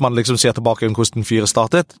 hvis man liksom ser tilbake om hvordan 4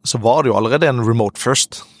 startet, så var det jo allerede en remote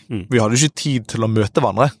first. Vi hadde ikke tid til å møte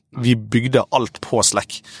hverandre. Vi bygde alt på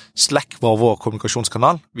Slack. Slack var vår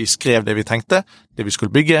kommunikasjonskanal. Vi skrev det vi tenkte, det vi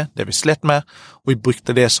skulle bygge, det vi slet med, og vi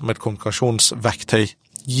brukte det som et kommunikasjonsverktøy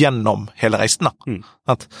gjennom hele reisen.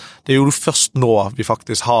 At det er jo først nå vi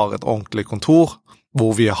faktisk har et ordentlig kontor,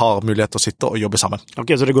 hvor vi har mulighet til å sitte og jobbe sammen.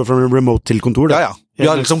 Ok, så det går fra remote til kontor da? Ja. Vi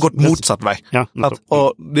har liksom gått motsatt vei.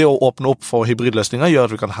 Og det å åpne opp for hybridløsninger gjør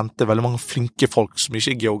at vi kan hente veldig mange flinke folk som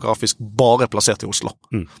ikke er geografisk bare plassert i Oslo.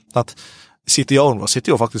 At CTO-en vår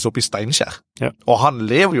sitter jo faktisk oppe i Steinkjer, og han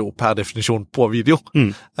lever jo per definisjon på video.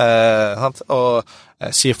 Og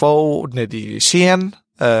CFO nede i Skien,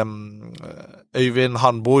 Øyvind,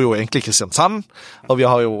 han bor jo egentlig i Kristiansand, og vi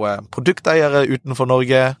har jo produkteiere utenfor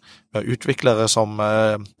Norge, utviklere som,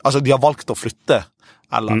 altså de har valgt å flytte,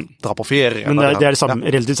 eller dra på ferie. Men det er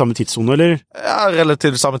relativt samme tidszone, eller? Ja,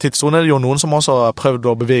 relativt samme tidszone. Det er jo noen som også har prøvd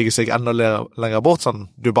å bevege seg enda lenger bort, sånn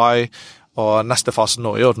Dubai, og neste fase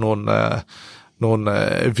nå er jo at noen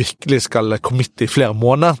virkelig skal committe i flere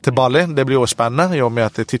måneder til Bali. Det blir jo spennende, i og med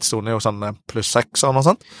at tidszonen er jo sånn +6 og noe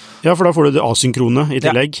sånt. Ja, for da får du det asynkrone i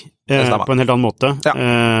tillegg, på en helt annen måte.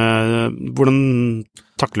 Hvordan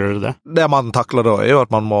takler dere det? Det man takler da er jo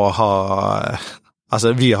at man må ha...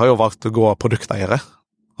 Altså, vi har jo valgt å gå produkteiere.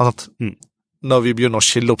 Når vi begynner å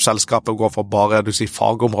skille opp selskapet og gå for bare,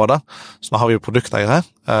 fagområder, så har vi jo produkteiere,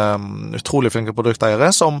 utrolig flinke produkteiere,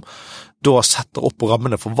 som da setter opp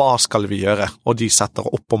rammene for hva skal vi gjøre, og de setter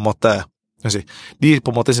opp på en måte, de er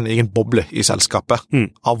på en måte sin egen boble i selskapet,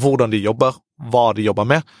 av hvordan de jobber, hva de jobber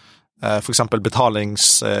med. For eksempel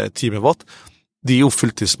betalingsteamet vårt, de er jo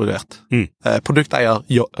fulltidsbudert. Produkteier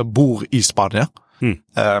bor i Spania,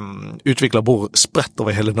 utvikler bor spredt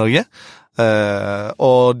over hele Norge,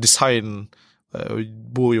 og design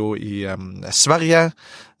bor jo i Sverige,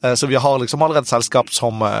 så vi har liksom allerede et selskap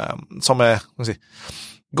som er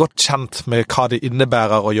godt kjent med hva det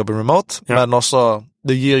innebærer å jobbe remote, men også,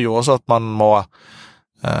 det gir jo også at man må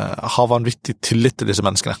ha vanvittig tillit til disse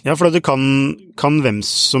menneskene. Ja, for det kan hvem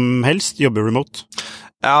som helst jobbe remote.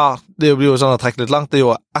 Ja, det blir jo sånn å trekke litt langt. Det er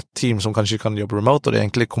jo ett team som kanskje kan jobbe remote, og det er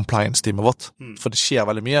egentlig compliance-teamet vårt. For det skjer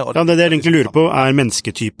veldig mye. Og det jeg egentlig lurer på er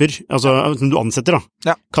mennesketyper, altså som du ansetter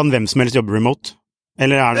da. Kan hvem som helst jobbe remote?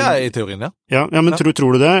 Eller er det... Ja, i teorien, ja. Ja, men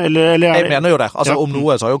tror du det? Eller jeg mener jo det. Altså, om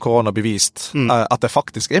noe så har jo korona bevist at det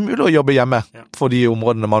faktisk er mulig å jobbe hjemme for de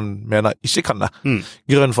områdene man mener ikke kan det.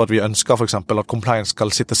 Grunnen for at vi ønsker for eksempel at compliance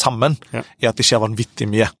skal sitte sammen, er at det skjer vanvittig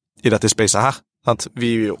mye i dette spacet her. At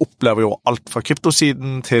vi opplever jo alt fra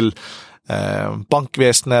kryptosiden til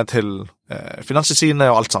bankvesenet til finanssidene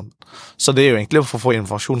og alt sånt. Så det er jo egentlig for å få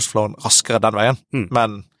informasjonsflåen raskere den veien.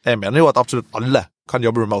 Men jeg mener jo at absolutt alle kan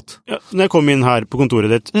jobbe remote. Ja, når jeg kom inn her på kontoret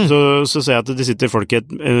ditt, så ser jeg at det sitter folk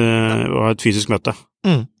og har et fysisk møte.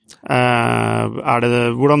 Er det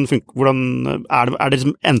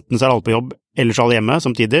liksom enten så er alle på jobb, eller så alle hjemme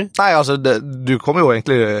samtidig? Nei, altså, du kommer jo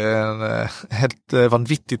egentlig en helt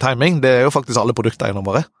vanvittig timing. Det er jo faktisk alle produkteierne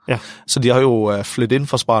våre. Så de har jo flydd inn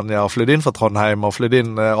fra Spania, flydd inn fra Trondheim, og flydd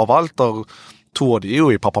inn overalt, og 2 av de er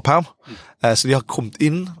jo i pappaperm. Så de har kommet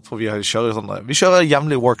inn, for vi kjører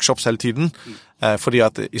jevnlige workshops hele tiden, fordi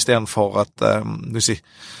at i stedet for at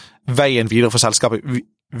veien videre for selskapet,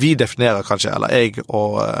 vi definerer kanskje, eller jeg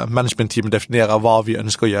og managementteamet definerer hva vi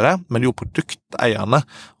ønsker å gjøre, men det er jo produkteierne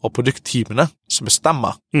og produktteamene som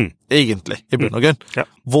bestemmer, egentlig, i bunn og grunn,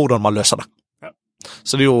 hvordan man løser det.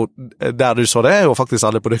 Så det er jo, der du så det, er jo faktisk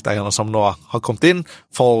alle produkteierne som nå har kommet inn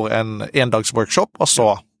for en endags workshop, og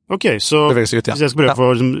så Ok, så beveger seg ut igjen. Hvis jeg skal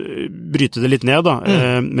prøve å bryte det litt ned da,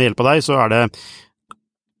 med hjelp av deg, så er det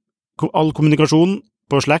all kommunikasjon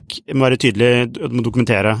på Slack må være tydelig, du må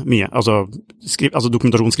dokumentere mye. Altså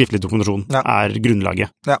dokumentasjon, skriftlig dokumentasjon er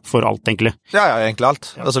grunnlaget for alt, egentlig. Ja, egentlig alt.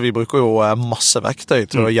 Altså, vi bruker jo masse verktøy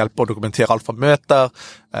til å hjelpe å dokumentere alt fra møter,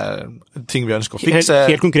 ting vi ønsker å fikse.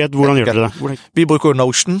 Helt konkret, hvordan gjør dere det? Vi bruker jo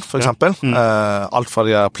Notion, for eksempel. Alt fra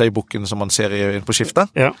de playbookene som man ser inn på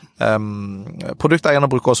skiftet.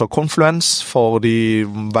 Produkteierne bruker også Confluence, fordi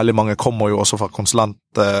veldig mange kommer jo også fra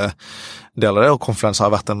konsulentdeler av det, og Confluence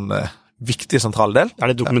har vært en viktig sentral del.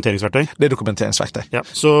 Er det dokumenteringsverktøy? Det er dokumenteringsverktøy. Ja.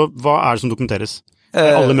 Så hva er det som dokumenteres?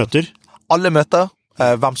 Alle møter? Alle møter,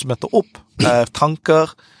 hvem som møter opp,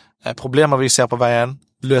 tanker, problemer vi ser på veien,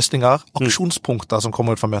 løsninger, aksjonspunkter som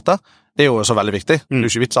kommer ut fra møter. Det er jo så veldig viktig. Det er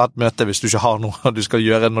jo ikke vits å ha et møte hvis du ikke har noe du skal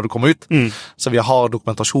gjøre når du kommer ut. Så vi har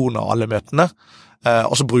dokumentasjon av alle møtene,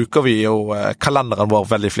 og så bruker vi jo kalenderen vår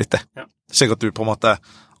veldig flittig. Slik at du på en måte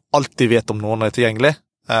alltid vet om noen er tilgjengelig.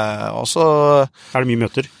 Og så er det mye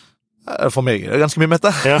møter? For meg er det ganske mye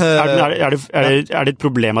møter. Er det et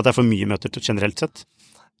problem at det er for mye møter generelt sett?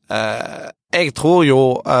 Jeg tror jo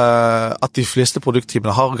at de fleste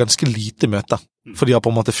produktteamene har ganske lite møter, for de har på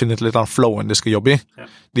en måte funnet litt av flowen de skal jobbe i.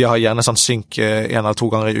 De har gjerne sånn synk 1 eller 2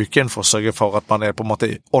 ganger i uken for å sørge for at man er på en måte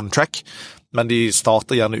on track, men de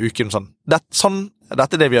starter gjerne uken sånn. Dette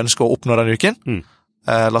er det vi ønsker å oppnå denne uken.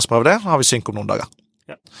 La oss prøve det, så har vi synk om noen dager.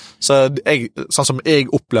 Så sånn som jeg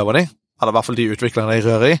opplever det, eller i hvert fall de utviklerne jeg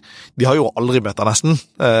rører i, de har jo aldri møter nesten.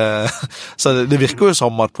 Så det virker jo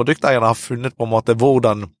som at produkteierne har funnet på en måte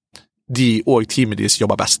hvordan de og teamet deres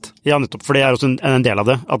jobber best. Ja, nettopp, for det er også en del av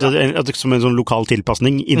det. At det som en sånn lokal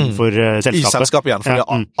tilpasning innenfor selskapet. I selskapet igjen, for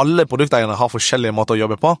alle produkteierne har forskjellige måter å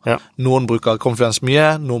jobbe på. Noen bruker Confluence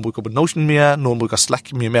mye, noen bruker Notion mye, noen bruker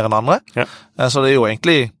Slack mye mer enn andre. Så det er jo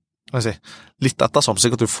egentlig litt ettersom,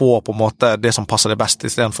 så at du får på en måte det som passer deg best,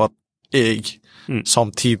 i stedet for at jeg som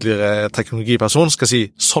tidligere teknologiperson skal si,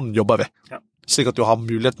 sånn jobber vi. Slik at du har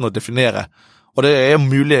muligheten å definere, og det er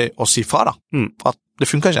mulig å si fra da, at det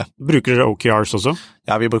funker ikke. Bruker dere OKRs også?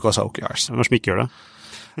 Ja, vi bruker også OKRs. Hvem er som ikke gjør det?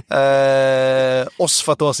 Oss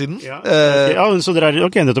for et år siden. Så det er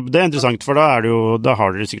interessant, for da har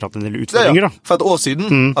dere sikkert hatt en del utfordringer da. For et år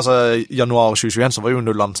siden, altså januar 2021, så var jo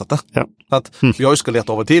 0 ansatte. Vi har jo skalert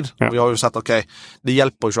over tid, og vi har jo sett, det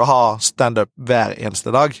hjelper jo ikke å ha stand-up hver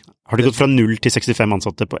eneste dag. Har de gått fra 0 til 65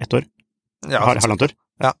 ansatte på 1 år? Halvannet år?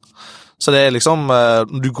 Ja. Så det er liksom,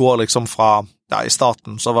 du går liksom fra, i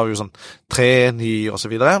starten så var vi jo sånn 3, 9 og så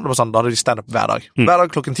videre. Det var sånn, da hadde de stand-up hver dag. Hver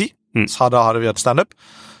dag klokken 10. Så da hadde vi et stand-up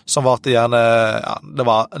som var til gjerne, det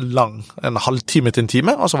var en halvtime til en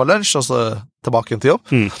time, og så var lunsj, og så tilbake til jobb,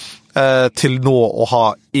 til nå å ha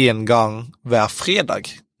 1 gang hver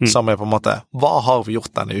fredag, som er på en måte, hva har vi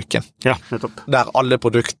gjort denne uken? Ja, nettopp. Der alle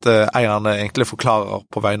produkteierne egentlig forklarer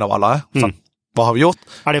på vegne av alle, sånn, hva har vi gjort?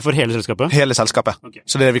 Er det for hele selskapet? Hele selskapet.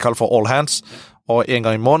 Så det er det vi kaller for all hands, og 1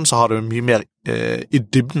 gang i måneden så har du mye mer i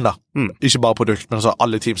dybden da. Ikke bare produkt, men også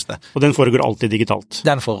alle teamsene. Og den foregår alltid digitalt?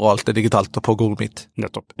 Den foregår alltid digitalt på Google Meet.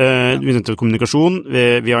 Nettopp. Vi nevnte kommunikasjon,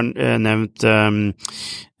 vi har nevnt hva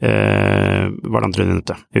er det andre vi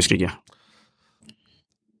nevnte? Jeg husker ikke.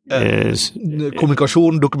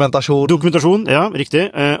 Kommunikasjon, dokumentasjon, ja, riktig.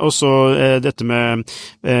 Og så dette med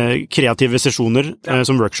kreative sesjoner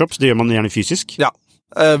som workshops, det gjør man gjerne fysisk. Ja,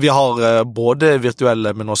 vi har både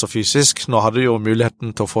virtuelle, men også fysisk. Nå hadde vi jo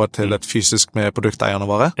muligheten til å få til et fysisk med produkteierne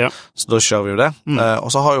våre, så da kjører vi jo det.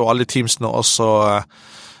 Og så har jo alle teamsene også,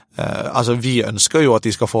 altså vi ønsker jo at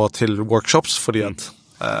de skal få til workshops, fordi at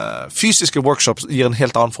fysiske workshops gir en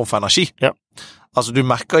helt annen form for energi. Altså, du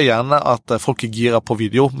merker gjerne at folk er gira på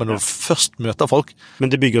video, men når du først møter folk...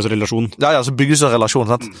 Men det bygger også relasjon. Ja, så bygger det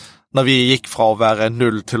relasjon, sant? Når vi gikk fra å være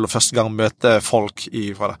 0 til å første gang møte folk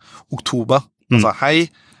i oktober, altså hei,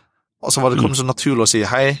 og så var det kommet så naturlig å si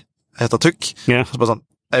hei, jeg heter Tukk. Så bare sånn,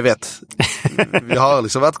 jeg vet, vi har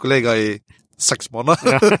liksom vært kollegaer i 6 måneder.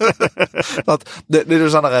 Det er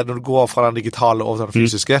jo sånn når du går fra den digitale over til den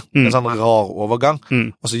fysiske, en sånn rar overgang,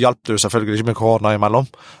 og så hjelper det jo selvfølgelig ikke med korona imellom,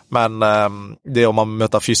 men det om man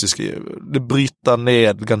møter fysisk, det bryter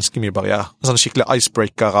ned ganske mye barriere. En sånn skikkelig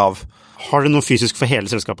icebreaker av... Har du noe fysisk for hele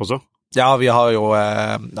selskapet også? Ja, vi har jo,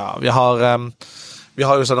 Vi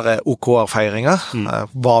har jo sånne OKR-feiringer,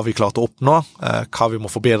 hva vi klarte å oppnå, hva vi må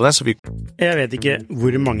forbedre. Jeg vet ikke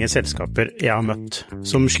hvor mange selskaper jeg har møtt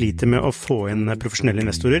som sliter med å få inn profesjonelle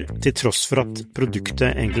investorer, til tross for at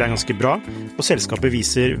produktet egentlig er ganske bra, og selskapet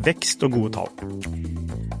viser vekst og gode tall.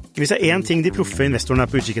 Hvis det er en ting de proffe investorene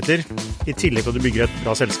er på utkikk etter, i tillegg til at du bygger et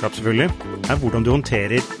bra selskap selvfølgelig, er hvordan du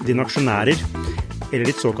håndterer dine aksjonærer, eller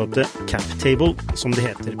ditt såkalte cap table, som det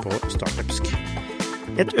heter på startupsk.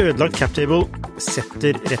 Et ødelagt cap table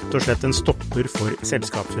setter rett og slett en stopper for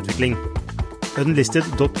selskapsutvikling.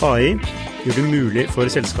 Unlisted.ai gjør det mulig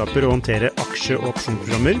for selskaper å håndtere aksje- og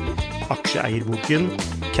opsjonsprogrammer, aksjeeierboken,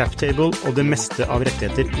 cap table og det meste av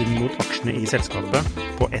rettigheter inn mot aksjene i selskapet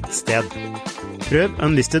på ett sted. Prøv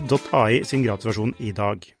Unlisted.ai sin gratisversjon i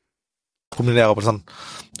dag. Kombinerer på sånn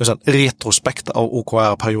retrospekt av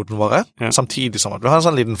OKR-perioden våre, samtidig som at vi har en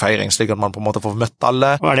sånn liten feiring, slik at man på en måte får møtt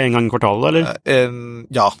alle. Og er det en gang i kvartalet, eller?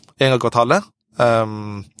 Ja, en gang i kvartalet.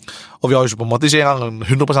 Og vi har jo ikke på en måte ikke engang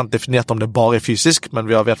 100% definert om det bare er fysisk, men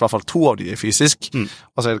vi har vet i hvert fall 2 av de er fysisk,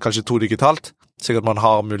 og så er det kanskje 2 digitalt, slik at man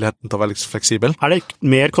har muligheten til å være litt fleksibel. Er det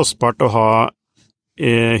mer kostbart å ha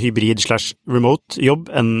hybrid/remote jobb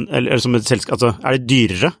eller som et selskap, altså er det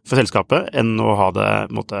dyrere for selskapet enn å ha det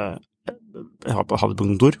på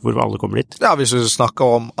kontor, hvor alle kommer dit? Ja, hvis vi snakker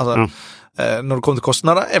om, når det kommer til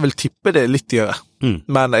kostnader, jeg vil tippe det litt dyrere.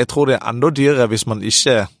 Men jeg tror det er enda dyrere hvis man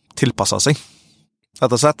ikke tilpasser seg,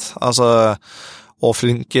 rett og slett. Altså, å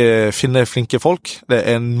finne flinke folk, det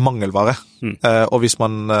er en mangelvare. Og hvis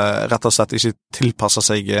man rett og slett ikke tilpasser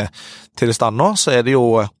seg til stand nå, så er det jo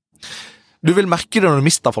du vil merke det når du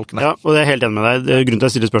mister folkene. Ja, og det er helt enig med deg. Grunnen til å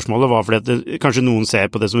stille spørsmålet var fordi at kanskje noen ser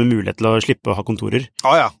på det som en mulighet til å slippe å ha kontorer.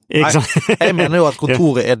 Ja. Jeg mener jo at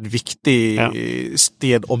kontoret er et viktig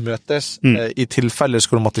sted å møtes i tilfelle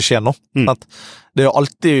skulle måtte skje noe. Det er jo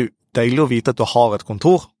alltid deilig å vite at du har et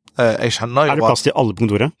kontor. Jeg skjønner jo at... Er det plass til alle på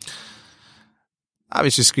kontoret? Ja,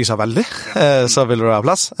 hvis vi skviser veldig, så vil det være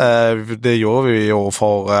plass. Det gjorde vi jo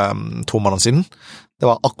for 2 måneder siden. Det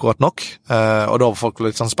var akkurat nok, og da var folk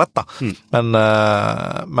litt sånn spredt da.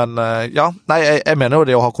 Men ja, nei, jeg mener jo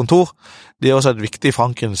det å ha kontor, det er også et viktig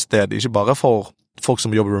forankringssted, ikke bare for folk som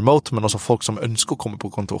jobber remote, men også folk som ønsker å komme på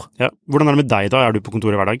kontor. Ja. Hvordan er det med deg da? Er du på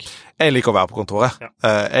kontoret hver dag? Jeg liker å være på kontoret. Ja.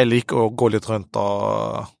 Jeg liker å gå litt rundt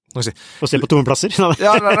og se på tomme plasser?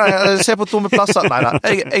 Ja, nei, se på tomme plasser.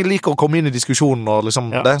 Nei, jeg liker å komme inn i diskusjonen og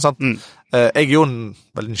liksom det, sant? Jeg er jo en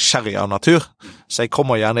veldig nysgjerrig av natur, så jeg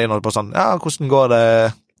kommer gjerne inn og på sånn, ja, hvordan går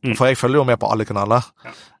det? For jeg følger jo med på alle kanaler.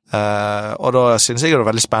 Og da synes jeg det er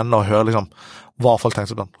veldig spennende å høre liksom, hva folk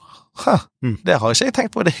tenker sånn. Det har ikke jeg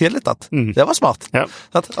tenkt på i det hele tatt. Det var smart. Ja.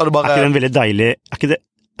 Er ikke den veldig deilig, er ikke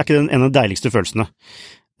den en av de deiligste følelsene?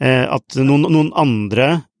 At noen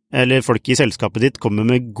andre eller folk i selskapet ditt kommer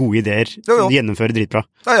med gode ideer som de gjennomfører dritbra.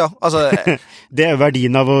 Ja, altså... det er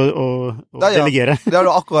verdien av å delegere. Det er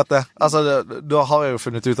jo akkurat det. Altså, da har jeg jo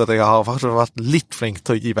funnet ut at jeg har faktisk vært litt flink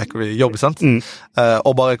til å gi vekk jobb, sant?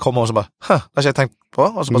 Og bare komme og så bare, det har ikke jeg tenkt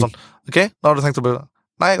på, og så bare sånn, ok, da har du tenkt å bygge det.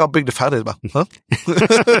 Nei, jeg har bygd det ferdig, bare.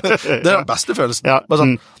 Det er den beste følelsen. Bare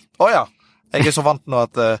sånn, åja. Jeg er så vant nå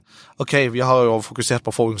at, ok, vi har jo fokusert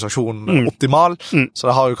på å få organisasjonen optimal, så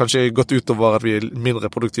det har jo kanskje gått utover at vi er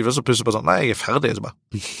mindre produktive, så plutselig bare sånn, nei, jeg er ferdig, så bare,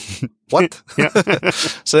 what?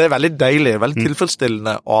 Så det er veldig deilig, veldig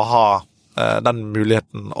tilfredsstillende å ha den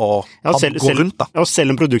muligheten å gå rundt da. Ja, og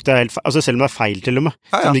selv om produktet er helt feil, altså selv om det er feil til og med,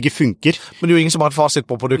 som det ikke funker. Men det er jo ingen som har et fasit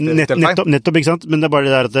på produktet. Nettopp, ikke sant? Men det er bare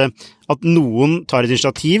det der at noen tar et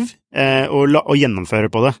initiativ og gjennomfører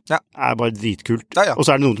på det. Er bare dritkult. Og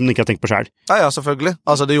så er det noen som ikke har tenkt på selv. Ja, selvfølgelig.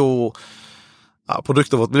 Altså det er jo,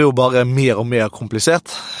 produktet vårt blir jo bare mer og mer komplisert,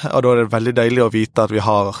 og da er det veldig deilig å vite at vi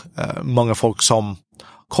har mange folk som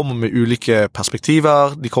kommer med ulike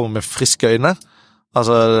perspektiver, de kommer med friske øyne.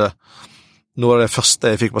 Altså noe av det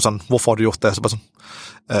første jeg fikk på sånn, hvorfor har du gjort det? Så bare sånn,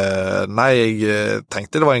 nei, jeg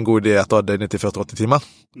tenkte det var en god idé etter å ha døgnet i 40-80 timer.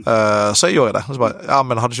 Så jeg gjorde det. Og så bare, ja,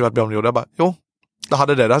 men hadde ikke vært bedre om du gjorde det? Jeg bare, jo, det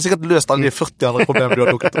hadde det. Det har sikkert løst alle de 40 andre problemer du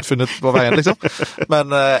har funnet på veien, liksom. Men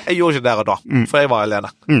jeg gjorde ikke det der og da, for jeg var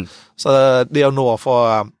alene. Så det er jo nå for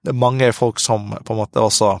mange folk som på en måte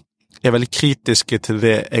også er veldig kritiske til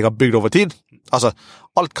det jeg har bygd over tid. Altså,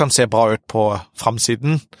 alt kan se bra ut på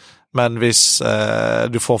fremsiden, men hvis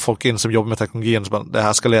du får folk inn som jobber med teknologien, så bare, det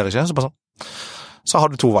her skalerer ikke, så bare sånn, så har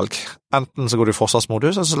du 2 valg. Enten så går du i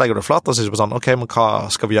forsvarsmodus, eller så legger du flat, og så sier du sånn, ok, men hva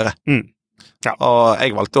skal vi gjøre? Og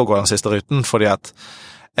jeg valgte å gå den siste ruten, fordi at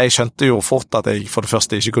jeg skjønte jo fort at jeg for det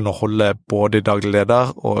første ikke kunne holde både daglig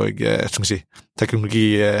leder og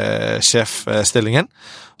teknologisjefstillingen,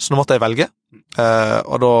 så nå måtte jeg velge.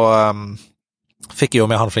 Og da fikk jeg jo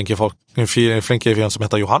med han flinke fyren som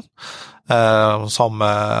heter Johan, som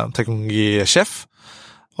teknologisjef,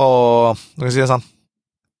 Og når jeg sier sånn,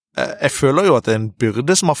 jeg føler jo at det en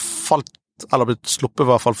byrde som har falt, eller blitt sluppet i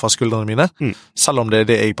hvert fall fra skuldrene mine, selv om det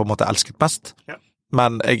det jeg på en måte elsket mest. Ja.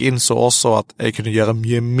 Men jeg innså også at jeg kunne gjøre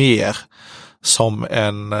mye mer som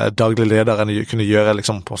en daglig leder enn jeg kunne gjøre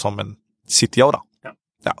liksom som en CTO da.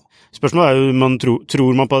 Ja. Spørsmålet jo,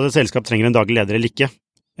 tror man på at et selskap trenger en daglig leder eller ikke?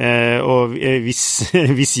 Og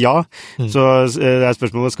hvis ja, så det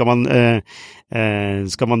spørsmålet,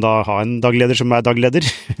 skal man da ha en dagleder som daglig leder?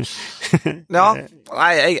 Ja,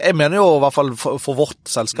 nei, jeg mener jo i hvert fall for vårt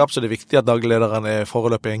selskap så det viktig at dagliglederen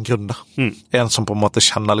foreløpig en gründer. En som på en måte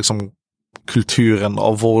kjenner liksom kulturen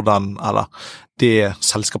og hvordan, eller det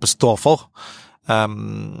selskapet står for.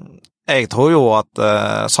 Jeg tror jo at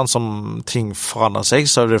sånn som ting forandrer seg,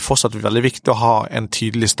 så det fortsatt veldig viktig å ha en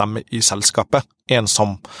tydelig stemme i selskapet. En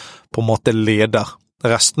som på en måte leder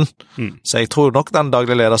resten. Så jeg tror nok den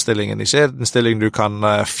daglige lederstillingen ikke en stilling du kan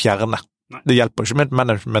fjerne. Nei. Det hjelper ikke med et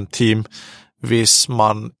management-team hvis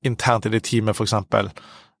man internt i det teamet for eksempel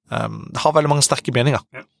har veldig mange sterke meninger.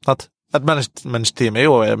 Ja. Et management-team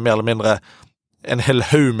jo mer eller mindre en hel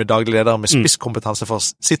haug med daglig ledere med spisskompetanse for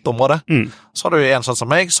sitt område. Så har du en sånn som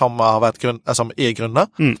meg, som har vært som grunner,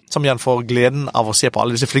 som igjen får gleden av å se på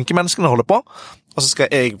alle disse flinke menneskene holder på, og så skal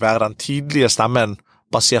jeg være den tydelige stemmen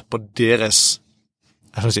basert på deres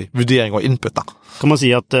vurdering og input da. Kan man si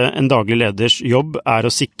at en daglig leders jobb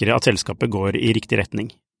å sikre at selskapet går i riktig retning?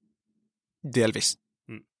 Delvis.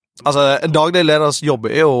 Altså, en daglig leders jobb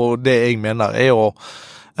jo det jeg mener, jo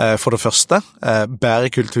for det første, bære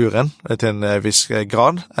kulturen til en viss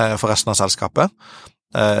grad for resten av selskapet.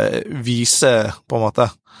 Vise på en måte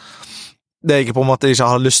det jeg på en måte ikke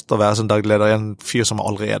har lyst til å være som dagleder en fyr som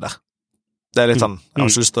aldri der. Det litt sånn, jeg har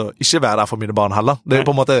ikke lyst til å ikke være der for mine barn heller. Det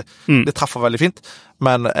på en måte, det treffer veldig fint.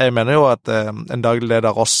 Men jeg mener jo at en daglig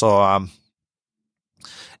leder også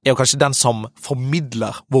jo kanskje den som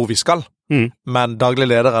formidler hvor vi skal. Men daglig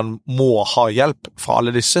lederen må ha hjelp fra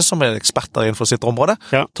alle disse som eksperter innenfor sitt område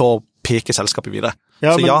til å peke selskapet videre.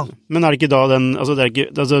 Ja, men det ikke da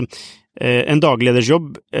en daglig leders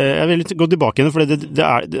jobb, jeg vil gå tilbake igjen, for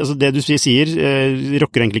det du sier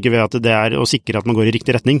rokker egentlig ikke ved at det å sikre at man går i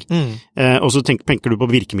riktig retning. Og så tenker du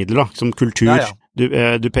på virkemidler da, som kultur. Ja.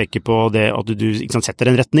 Du peker på det at du ikke sant,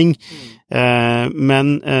 setter en retning,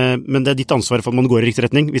 men det ditt ansvar for at man går i riktig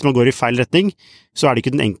retning. Hvis man går i feil retning, så det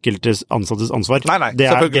ikke den enkelte ansattes ansvar. Nei,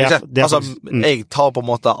 selvfølgelig ikke. Altså, jeg tar på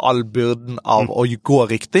en måte all byrden av å gå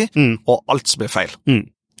riktig, og alt som feil.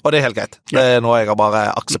 Og det helt greit. Det noe jeg har bare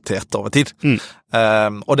akseptert over tid.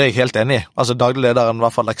 Og det jeg helt enig i. Altså, daglig lederen, i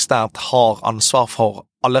hvert fall eksternt, har ansvar for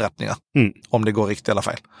alle retninger, om det går riktig eller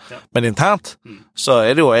feil. Men internt, så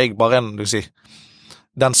det jo jeg bare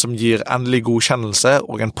den som gir endelig godkjennelse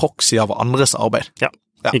og en proxy av andres arbeid. Ja.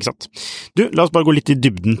 Ikke sant. Du, la oss bare gå litt i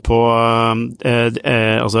dybden på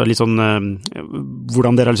altså litt sånn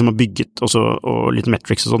hvordan dere liksom har bygget og litt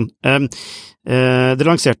metrics og sånn. Dere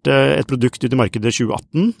lanserte et produkt ut i markedet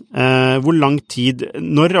 2018. Hvor lang tid,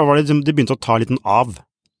 når var det det begynte å ta litt av?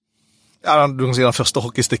 Ja, du kan si den første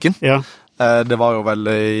hockeystikken. Ja. Det var jo vel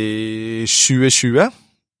i 2020,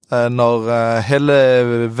 når hele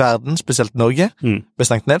verden, spesielt Norge, ble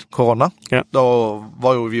stengt ned, korona. Ja. Da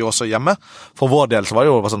var jo vi også hjemme. For vår del så var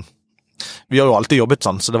det jo sånn, vi har jo alltid jobbet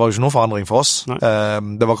sånn, så det var jo ikke noen forandring for oss.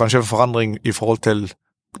 Det var kanskje en forandring i forhold til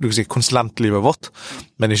konsulentlivet vårt,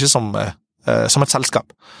 men ikke som et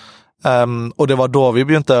selskap. Og det var da vi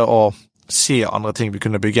begynte å se andre ting vi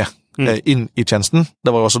kunne bygge inn i tjenesten.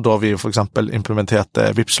 Det var jo også da vi for eksempel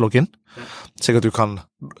implementerte Vipps-login. Sikkert du kan...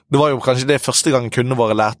 Det var jo kanskje det første gangen kundene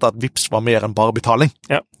våre lærte at Vipps var mer enn bare betaling.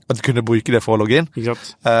 Ja. At de kunne bruke det for å logge inn.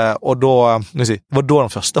 Og da, det var da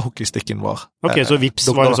den første hockeystikken var. Ok, så Vipps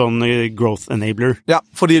var en sånn growth enabler? Ja,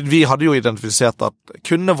 fordi vi hadde jo identifisert at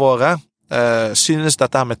kundene våre synes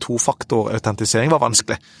dette her med tofaktor-autentisering var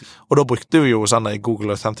vanskelig. Og da brukte vi jo sånn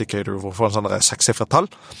Google Authenticator for å få en sånn 6-sifret tall.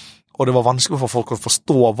 Og det var vanskelig for folk å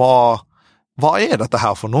forstå hva dette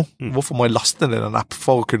her for noe? Hvorfor må jeg laste ned en app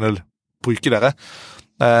for å kunne bruke dere?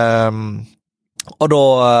 Og da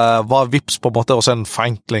var Vipps på en måte også en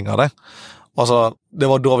forenkling av det. Altså, det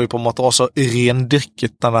var da vi på en måte også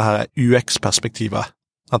rendyrket denne her UX-perspektivet.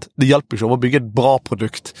 At det hjelper ikke å bygge et bra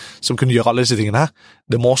produkt som kunne gjøre alle disse tingene her.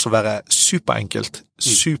 Det må også være superenkelt,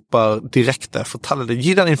 superdirekte, fortelle det,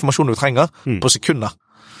 gi den informasjonen du trenger på sekunder.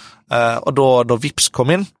 Og da Vipps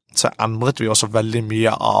kom inn, så endret vi også veldig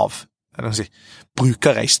mye av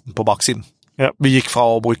brukerreisen på baksiden. Ja. Vi gikk fra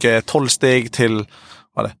å bruke 12 steg til,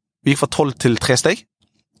 vi gikk fra 12 til 3 steg.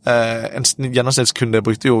 En gjennomsnittskunde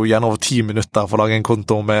brukte jo gjerne over 10 minutter for å lage en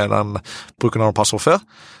konto med den brukernavn og passord før,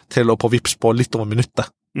 til å på Vipps på litt over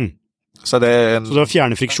minuttet. Så det Så du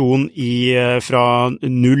fjerner friksjon fra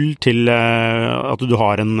 0 til at du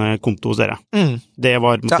har en konto hos dere. Det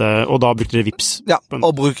var, og da brukte dere Vipps. Ja,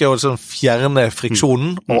 og bruker jo sånn fjerne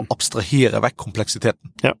friksjonen og abstrahere vekk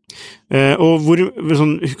kompleksiteten. Ja. Og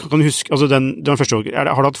sånn, kan du huske, altså den første, har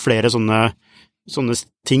du hatt flere sånne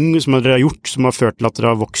ting som dere har gjort, som har ført til at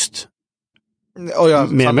dere har vokst?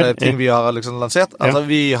 Sånne ting vi har liksom lansert. Altså,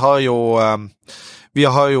 vi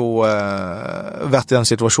har jo vært i den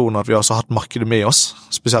situasjonen at vi har også hatt markedet med oss,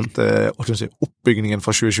 spesielt oppbyggingen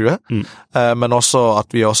fra 2020, men også at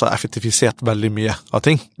vi har også effektivisert veldig mye av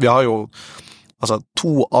ting. Vi har jo, altså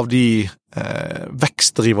 2 av de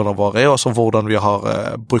vekstdriverne våre også hvordan vi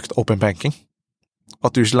har brukt open banking.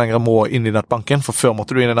 At du ikke lenger må inn i nettbanken, for før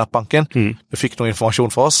måtte du inn i nettbanken, du fikk noe informasjon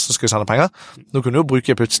for oss, så skulle vi sende penger. Nå kunne du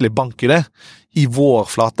bruke plutselig bank i det, i vår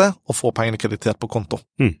flate, og få pengene kreditert på konto.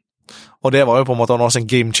 Og det var jo på en måte også en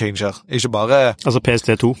game changer, ikke bare... Altså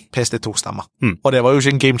PST2? PST2 stemmer. Og det var jo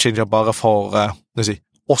ikke en game changer bare for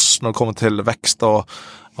oss når det kommer til vekst og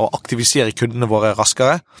aktivisere kundene våre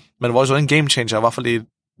raskere, men det var jo en game changer, i hvert fall i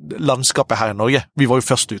landskapet her i Norge. Vi var jo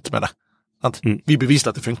først ut med det. Vi beviste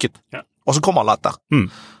at det funket. Og så kom alle etter.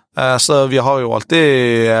 Så vi har jo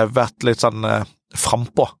alltid vært litt sånn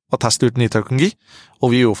frempå å teste ut ny teknologi,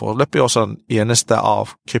 og vi er jo foreløpig også den eneste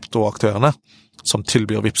av kryptoaktørene som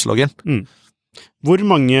tilbyr Vipps-login. Hvor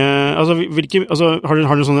mange, har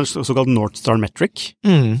du sånn såkalt North Star Metric?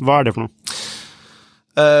 Hva det for noe?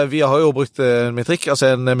 Vi har jo brukt en metrikk, altså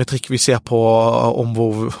en metrikk vi ser på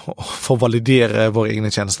for å validere våre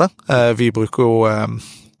egne tjenester. Vi bruker jo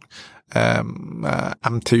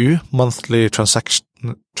MTU, Monthly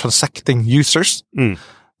Transacting Users,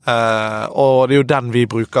 og det er jo den vi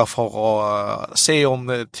bruker for å se om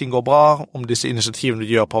ting går bra, om disse initiativene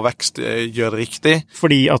du gjør på vekst gjør det riktig.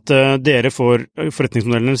 Fordi at dere får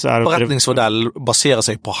forretningsmodellen Forretningsmodell baserer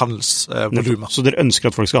seg på handelsvolumer. Så dere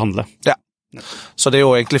ønsker at folk skal handle? Ja. Så det er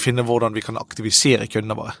jo egentlig å finne hvordan vi kan aktivisere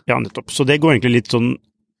kundene våre. Ja, nettopp. Så det går egentlig litt sånn,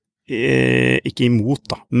 ikke imot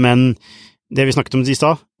da, men det vi snakket om i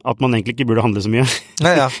stad, at man egentlig ikke burde handle så mye.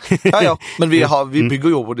 Ja. Men vi bygger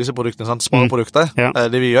jo på disse produktene, sant? Spareprodukter.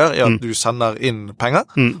 Det vi gjør er at du sender inn penger,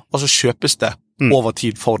 og så kjøpes det over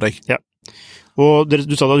tid for deg. Ja. Og du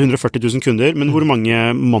sa det hadde 140 000 kunder, men hvor mange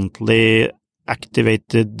monthly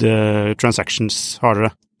activated transactions har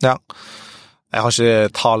dere? Ja. Jeg har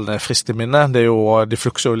ikke tallene frist i minne, de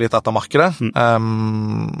flukser jo litt etter markedet.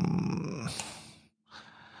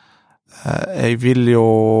 Jeg vil jo,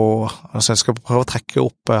 altså jeg skal prøve å trekke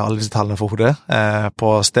opp alle disse tallene for hodet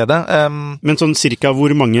på stedet. Men sånn cirka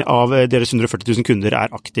hvor mange av deres 140 000 kunder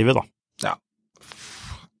er aktive da? Ja,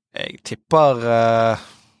 jeg tipper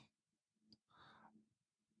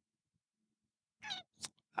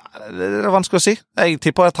det er vanskelig å si. Jeg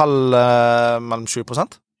tipper et tall mellom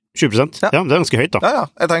 20%. 20%? Ja, det er ganske høyt da. Ja.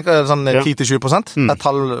 Jeg tenker sånn 10-20%. Et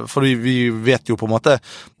tall, fordi vi vet jo på en måte,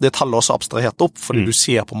 det tallet også abstrahert opp, fordi du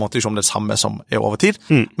ser på en måte ikke om det samme som over tid,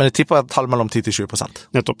 men jeg tipper et tall mellom 10-20%.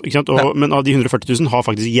 Nettopp, ikke sant? Men av de 140 000 har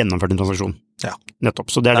faktisk gjennomført en transaksjon. Ja.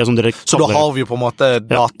 Nettopp, så det er det som dere... Så da har vi jo på en måte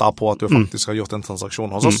data på at du faktisk har gjort en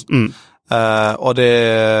transaksjon hos oss. Og det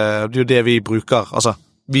er jo det vi bruker, altså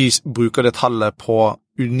vi bruker det tallet på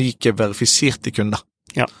unike verifiserte kunder.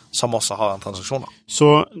 Ja. Som også har en transaksjon. De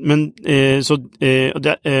som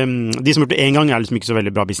gjør det en gang er liksom ikke så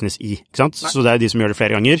veldig bra business i, ikke sant? Nei. Så det er de som gjør det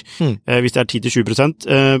flere ganger. Hvis det er 10-20%,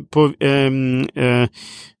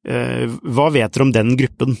 hva vet dere om den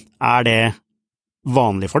gruppen? Er det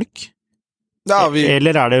vanlige folk? Ja,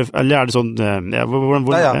 eller er det sånn,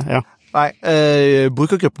 hvordan er det? Ja. Nei,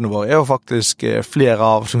 brukergruppene våre er jo faktisk flere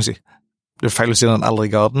av, som vi sier, det er feil å si den eldre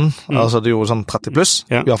garden, altså det er jo sånn 30 pluss.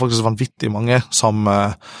 Ja. Vi har faktisk vanvittig mange som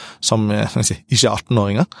ikke er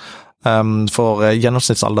 18-åringer. For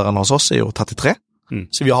gjennomsnittsalderen hos oss er jo 33.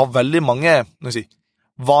 Så vi har veldig mange,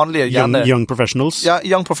 vanlige, gjerne... Young professionals. Ja,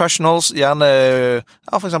 young professionals, gjerne,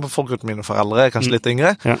 for eksempel folk rundt mine foreldre, kanskje litt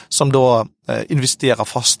yngre, som da investerer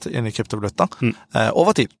fast inn i kryptovaluta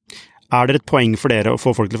over tid. Er det et poeng for dere å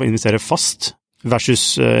få folk til å investere fast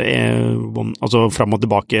versus altså frem og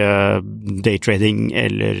tilbake daytrading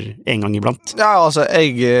eller en gang iblant? Ja, altså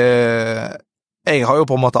jeg har jo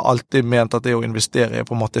på en måte alltid ment at det å investere er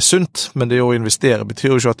på en måte sunt, men det å investere betyr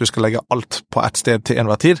jo ikke at du skal legge alt på et sted til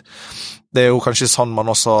enhver tid. Det er jo kanskje sånn man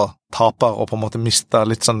også taper og på en måte mister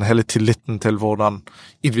litt sånn hele tilliten til hvordan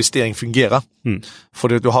investering fungerer.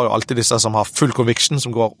 Fordi du har jo alltid disse som har full conviction,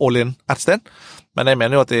 som går all in et sted. Men jeg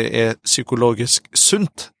mener jo at det er psykologisk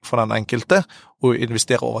sunt for den enkelte å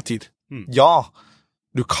investere over tid. Ja,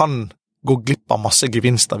 du kan gå glipp av masse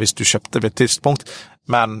gevinster hvis du kjøpte ved et tidspunkt,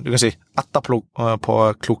 men du kan si etterpå på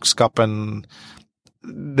klokskapen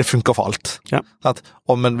det funker for alt. Ja.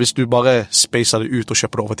 Men hvis du bare spacer det ut og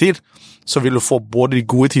kjøper det over tid, så vil du få både de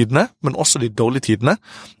gode tidene, men også de dårlige tidene,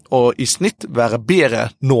 og i snitt være bedre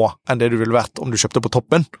nå enn det du ville vært om du kjøpte på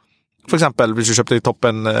toppen. For eksempel, hvis du kjøpte i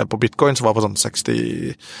toppen på Bitcoin, så var det på sånn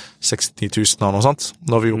 60 000 eller noe sånt.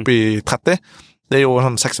 Nå er vi oppe i 30. Det er jo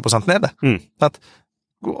sånn 60% nede.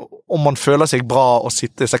 Om man føler seg bra å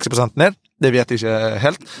sitte 60% ned, det vet jeg ikke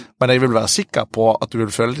helt, men jeg vil være sikker på at du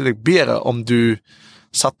vil føle deg bedre om du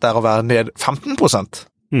satt der og være ned 15%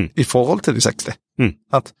 i forhold til de 60.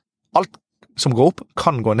 At alt som går opp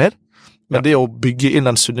kan gå ned, men det å bygge inn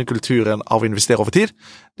den sunne kulturen av å investere over tid,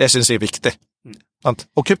 det synes jeg er viktig.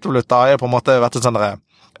 Og kryptovaluta er på en måte vært et sånn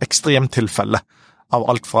ekstremt tilfelle av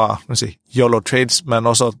alt fra YOLO trades, men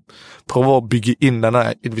også prøve å bygge inn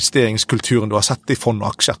denne investeringskulturen du har sett i fond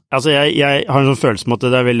og aksjer. Altså, jeg har en sånn følelse om at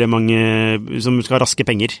det er veldig mange som skal ha raske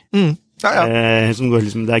penger. Som går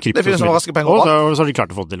liksom, det er krypto. Det finnes noen raske penger. Og så har de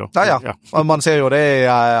klart å få det til også. Ja. Man ser jo det i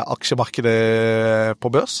aksjemarkedet på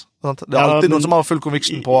børs. Sant? Det er alltid noen som har full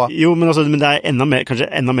conviction på... Jo, men det er kanskje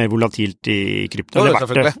enda mer volatilt i krypto. Jo,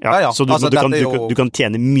 selvfølgelig. Så du kan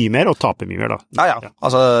tjene mye mer og tape mye mer, da.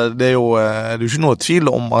 Altså, det er jo ikke noe tvil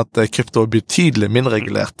om at krypto er betydelig mindre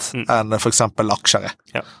regulert enn for eksempel aksjer.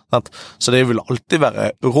 Så det vil alltid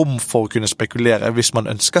være rom for å kunne spekulere hvis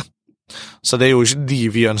man ønsker. Så det er jo ikke de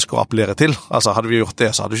vi ønsker å appellere til. Altså, hadde vi gjort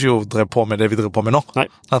det, så hadde vi ikke jo drevet på med det vi driver på med nå. Nei,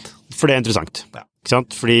 for det er interessant. Ikke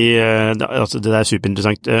sant? Fordi det er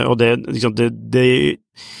superinteressant. Og det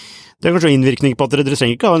er kanskje innvirkning på at dere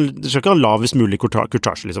skal ikke ha lavest mulig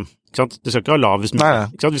kurtasje, liksom. Ikke sant? Det skal ikke ha lavest mulig.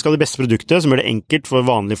 Ikke sant? Vi skal ha det beste produktet som gjør det enkelt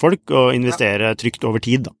for vanlige folk å investere trygt over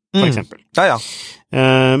tid, da, for eksempel.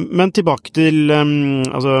 Men tilbake til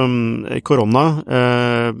korona.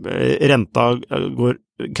 Renta går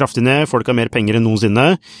kraftig ned, folk har mer penger enn noensinne.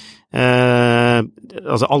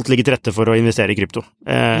 Alt ligger til rette for å investere i krypto.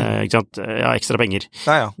 Ikke sant? Ekstra penger.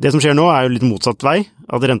 Det som skjer nå er jo litt motsatt vei,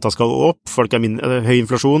 at renta skal opp, folk har høy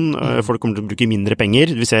inflasjon, folk kommer til å bruke mindre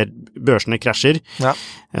penger, vi ser børsene krasjer.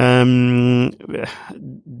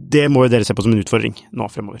 Det må jo dere se på som en utfordring nå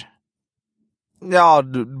fremover.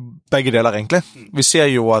 Begge deler egentlig. Vi ser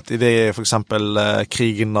jo at i det for eksempel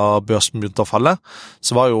krigen og børsen begynte å falle,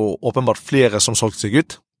 så var jo åpenbart flere som solgte seg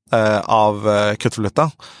ut av kryptovaluta.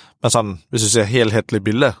 Men hvis du ser helhetlig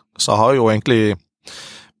bilde, så har jo egentlig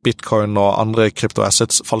Bitcoin og andre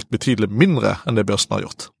kryptoassets falt betydelig mindre enn det børsen har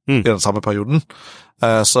gjort i den samme perioden.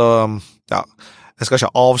 Så jeg skal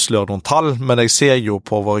ikke avsløre noen tall, men jeg ser jo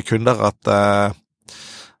på våre kunder at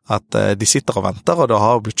de sitter og venter, og det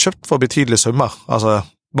har blitt kjøpt for betydelige summer. Altså,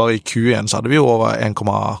 bare i Q1 så hadde vi jo over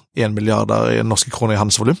 1,1 milliarder i norske kroner i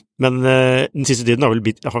handelsvolum. Men den siste tiden har vel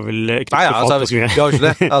knappt falt så mye. Vi har ikke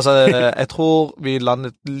det. Altså, jeg tror vi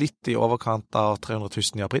landet litt i overkant av 300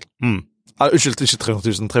 000 i april. Unnskyld, ikke 300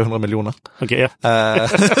 000, 300 millioner. Ok, jeg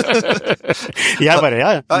har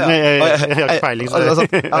ikke peiling.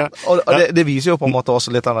 Og det viser jo på en måte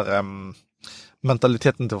også litt den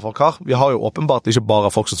mentaliteten til folk har. Vi har jo åpenbart ikke bare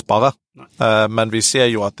folk som sparer, men vi ser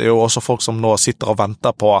jo at det er jo også folk som nå sitter og venter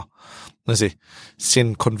på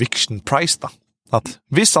sin conviction price, da. At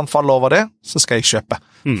hvis han faller over det, så skal jeg kjøpe,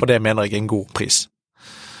 for det mener jeg er en god pris.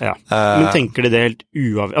 Men tenker de det helt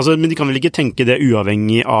uavhengig? Men de kan vel ikke tenke det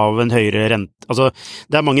uavhengig av en høyere rente? Altså,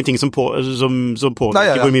 det er mange ting som påvirker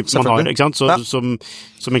hvor mye man har, ikke sant? Som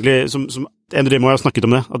egentlig, dere må jo ha snakket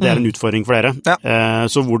om det, at det er en utfordring for dere.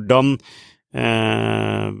 Så hvordan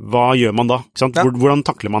hva gjør man da? Ikke sant? Hvordan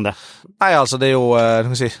takler man det? Det er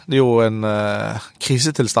jo en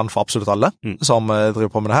krisetilstand for absolutt alle som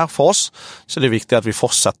driver på med det her. For oss så er det viktig at vi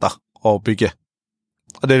fortsetter å bygge.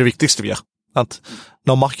 Og det er det viktigste vi gjør. At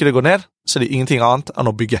når markedet går ned, så er det ingenting annet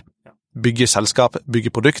enn å bygge. Bygge selskap,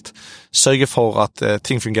 bygge produkt, sørge for at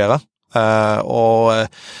ting fungerer. Har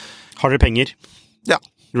dere penger? Ja.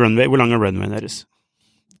 Runway, hvor lang er runwayen deres?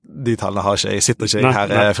 De tallene har ikke jeg, sitter ikke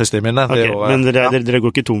her frist i minnet. Okay, men dere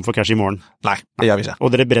går ikke tom for cash i morgen? Nei, det gjør vi ikke.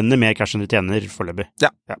 Og dere brenner mer cash enn dere tjener foreløpig? Ja,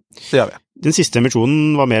 det gjør vi. Den siste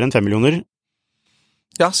emisjonen var mer enn 5 millioner?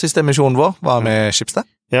 Ja, siste emisjonen vår var med Schibsted.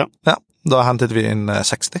 Ja, da hentet vi inn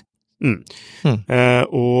 60.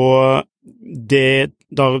 Og det,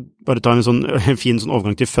 da bare ta en fin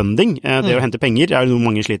overgang til funding, det å hente penger er noe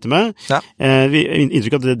mange sliter med.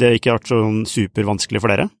 Inntrykk at det ikke har vært sånn supervanskelig for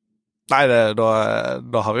dere? Nei,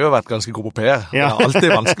 da har vi jo vært ganske gode på PR. Det er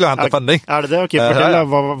alltid vanskelig å hente funding. Er det det? Ok, fortell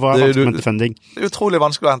hva er vanskelig å hente funding? Det er utrolig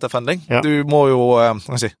vanskelig å hente funding. Du må jo,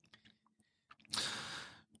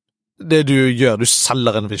 det du gjør, du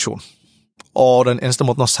selger en visjon. Og den eneste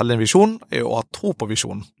måten å selge en visjon er jo å ha tro på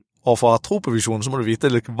visjonen. Og for å ha tro på visjonen så må du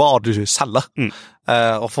vite hva du selger.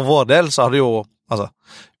 Og for vår del så har det jo Altså,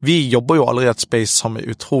 vi jobber jo allerede i et space som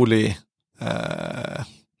utrolig,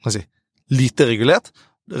 lite regulert.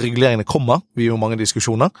 Reguleringene kommer, vi har jo mange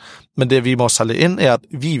diskusjoner, men det vi må selge inn at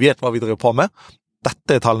vi vet hva vi driver på med.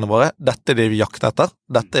 Dette tallene våre, dette det vi jakter etter,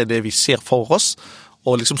 dette det vi ser for oss,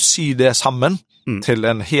 og liksom sy det sammen til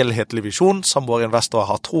en helhetlig visjon som våre investorer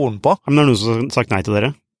har troen på. Men det noen som har sagt nei til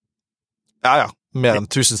dere? Ja. Mer enn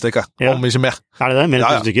 1000 stykker, om ikke mer. Det? Mer enn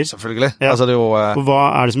 1000 stykker? Selvfølgelig. Ja. Altså, det jo, og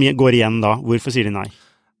hva det som går igjen da? Hvorfor sier de nei?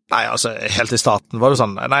 Nei, altså, helt i starten var det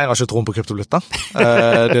sånn, nei, jeg har ikke troen på kryptovaluta.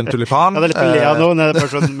 Det en tulipan. Det litt lea nå,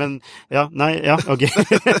 men ok.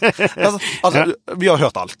 altså, vi har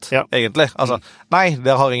hørt alt, egentlig. Altså, nei,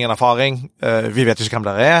 dere har ingen erfaring, vi vet ikke hvem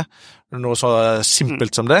dere noe så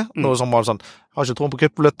simpelt som det. Noe som var sånn, jeg har ikke troen på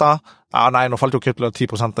kryptovaluta. Ja, nei, nå falt jo kryptovaluta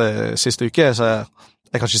 10% siste uke, så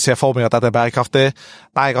jeg kan ikke se for meg at dette bærekraftig.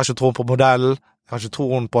 Nei, jeg har ikke troen på modellen. Jeg har ikke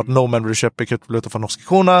troen på at nordmenn vil kjøpe kryptovaluta for norske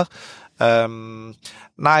kroner.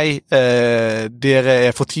 Nei,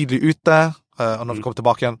 dere for tidlig ute, og når vi kommer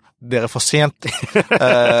tilbake igjen, dere for sent.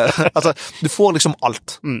 Altså, du får liksom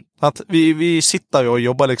alt. At vi sitter jo og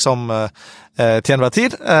jobber liksom til enhver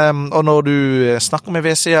tid, og når du snakker med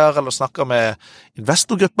VC-er eller snakker med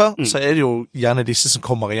investorgrupper, så det jo gjerne disse som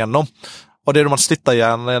kommer igjennom. Og det man sliter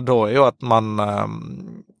gjerne da jo at man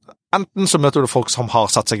enten så møter du folk som har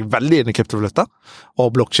satt seg veldig inn i kryptovaluta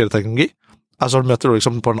og blokkjedeteknologi, altså møter du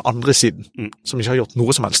liksom på den andre siden, som ikke har gjort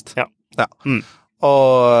noe som helst. Ja. Og,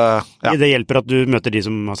 det hjelper at du møter de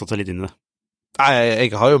som har satt seg litt inn i det. Nei,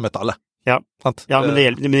 jeg har jo møtt alle. Ja, men det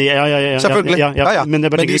hjelper. Selvfølgelig. Men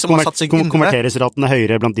det bare tenker, konverteresraten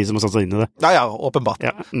høyere blant de som har satt seg inn i det. Ja, åpenbart.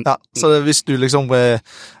 Ja, så hvis du liksom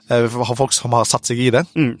har folk som har satt seg i det,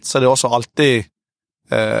 så det også alltid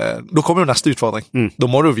da kommer jo neste utfordring. Da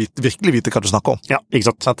må du virkelig vite hva du snakker om. Ja,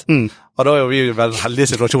 ikke sant? Og da jo vi i en heldig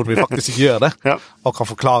situasjon hvor vi faktisk ikke gjør det, og kan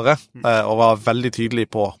forklare, og være veldig tydelig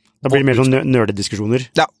på. Da blir det mer sånn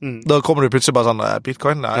nerdediskusjoner. Ja, da kommer du plutselig bare sånn,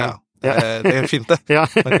 Bitcoin, det fint det.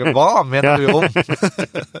 Men hva mener du om? Jeg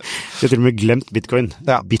har til og med glemt Bitcoin.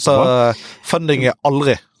 Ja, så funding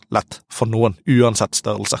aldri lett for noen, uansett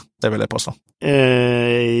størrelse. Det vil jeg påstå.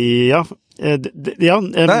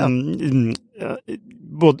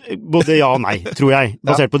 Både ja og nei, tror jeg.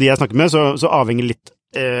 Basert på de jeg snakker med, så avhenger litt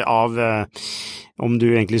av om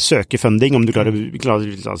du egentlig søker funding, om du klarer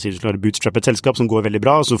å bootstrappe et selskap som går veldig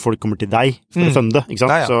bra, så folk kommer til deg for å funde, ikke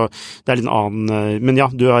sant? Så det litt en annen, men ja,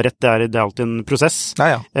 du har rett, det er alltid en prosess.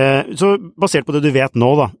 Så basert på det du vet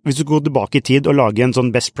nå da, hvis du går tilbake i tid og lager en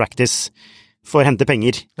sånn best practice for å hente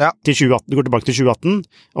penger til 2018, du går tilbake til 2018,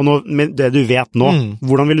 og nå, med det du vet nå,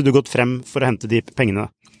 hvordan ville du gått frem for å hente de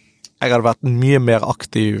pengene? Jeg hadde vært en mye mer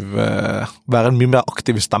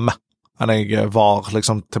aktiv stemme enn jeg var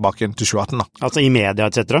liksom tilbake til 2018 da. Altså i media,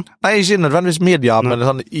 etc.? Nei, ikke nødvendigvis media, men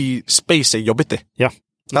sånn, i space jeg jobbet i. Ja.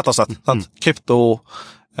 Rett og slett.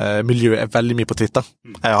 Krypto-miljøet veldig mye på Twitter.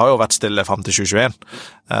 Jeg har jo vært stille frem til 2021.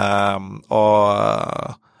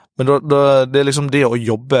 Men det liksom det å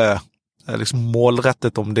jobbe liksom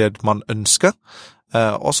målrettet om det man ønsker.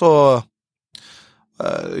 Og så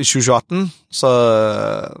i 2018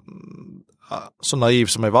 så naiv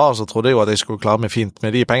som jeg var, så trodde jeg jo at jeg skulle klare meg fint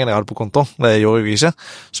med de pengene jeg hadde på konto. Det gjorde jeg ikke.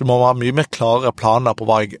 Så det må ha mye mer klare planer på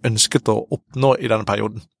hva jeg ønsket å oppnå i denne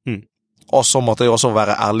perioden. Og så måtte jeg også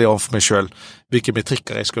være ærlig overfor meg selv hvilke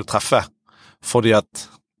metrikker jeg skulle treffe. Fordi at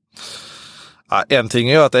en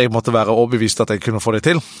ting jo at jeg måtte være overbevist at jeg kunne få det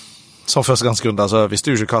til. Som førstegangsgrunner, så visste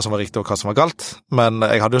jeg jo ikke hva som var riktig og hva som var galt. Men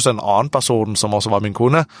jeg hadde jo også en annen person som også var min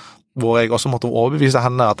kone, hvor jeg også måtte overbevise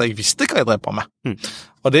henne at jeg visste hva jeg drev på med.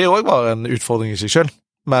 Og det også var en utfordring i seg selv.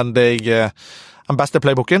 Men det den beste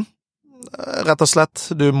playbooken, rett og slett,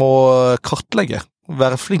 du må kartlegge,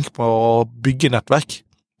 være flink på å bygge nettverk.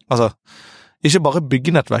 Altså, ikke bare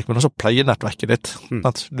bygge nettverk, men også pleie nettverket ditt.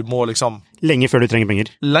 At du må liksom... Lenge før du trenger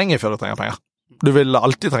penger. Lenge før du trenger penger. Du vil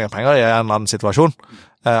alltid trenge penger i en eller annen situasjon.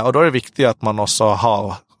 Og da er det viktig at man også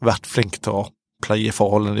har vært flink til å pleie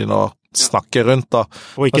forholdene dine og snakke rundt.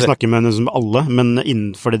 Og ikke snakke med alle, men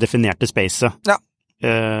innenfor det definerte spacet. Ja.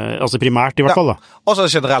 Altså primært i hvert fall da. Og så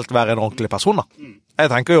generelt være en ordentlig person da. Jeg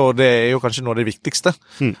tenker jo, det er jo kanskje noe av det viktigste.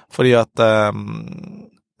 Fordi at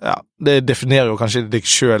det definerer jo kanskje deg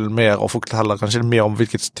selv mer, og forteller kanskje mer om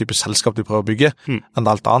hvilket type selskap du prøver å bygge, enn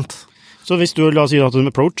alt annet. Så hvis du, la oss si, du hadde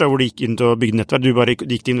en approach hvor du gikk inn til å bygge nettverk, du bare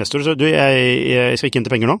gikk til investor, så jeg skal ikke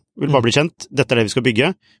hente penger nå, vil bare bli kjent, dette er det vi skal bygge,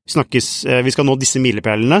 vi skal nå disse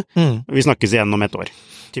milepælene, vi snakkes igjen om et år,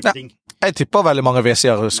 type ting. Jeg tipper veldig mange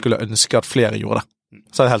VC-er skulle ønske at flere gjorde det,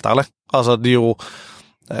 så er det helt ærlig. Altså,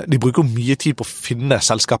 de bruker mye tid på å finne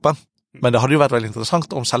selskapen, men det hadde jo vært veldig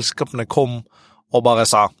interessant om selskapene kom og bare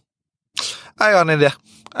sa, jeg har en idé,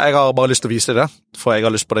 Jeg har bare lyst til å vise det, for jeg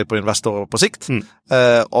har lyst på det på investorer på sikt.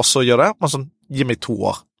 Og så gjør det, men sånn, gi meg 2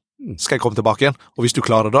 år. Skal jeg komme tilbake igjen? Og hvis du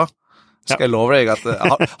klarer det da, skal jeg love deg at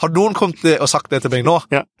har noen kommet og sagt det til meg nå,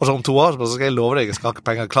 og så om 2 år, så skal jeg love deg at jeg skal ha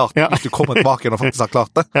penger klart hvis du kommer tilbake igjen og faktisk har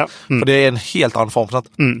klart det. For det en helt annen form.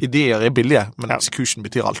 Sant? Ideer billige, men execution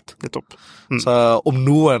betyr alt. Det topp. Så om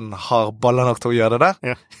noen har baller nok til å gjøre det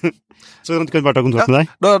der, så kan du bare ta kontakt med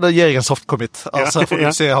deg? Da gir jeg en soft commit, altså får du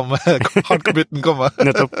se om hardcommitten kommer.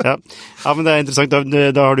 Nettopp, ja, men det interessant.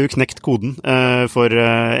 Da har du knekt koden for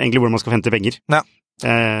egentlig hvordan man skal hente penger. Ja.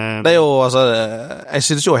 Det jo, altså, jeg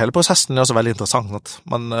synes jo hele prosessen også veldig interessant.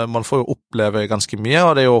 Man får jo oppleve ganske mye,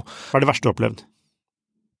 og det jo... Hva det verste du har opplevd?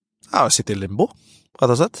 Ja, å sitte i limbo,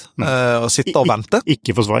 rett og slett. Og sitte og vente.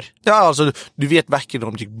 Ikke få svar. Ja, altså, du vet hverken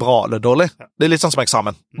om det gikk bra eller dårlig. Det litt sånn som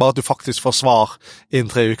eksamen, bare at du faktisk får svar innen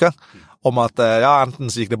 3 uker, om at, enten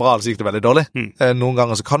så gikk det bra, eller så gikk det veldig dårlig. Noen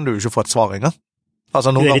ganger så kan du jo ikke få et svar engang. Altså,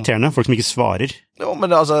 det irriterende, folk som ikke svarer. Jo, men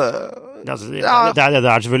altså... Det er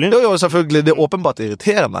selvfølgelig. Jo, selvfølgelig, det åpenbart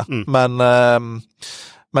irriterende, men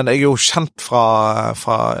jeg jo kjent fra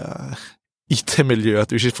IT-miljøet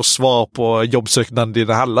at du ikke får svar på jobbsøknadene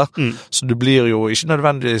dine heller, så du blir jo ikke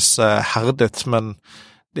nødvendigvis herdet, men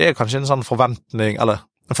det kanskje en sånn forventning, eller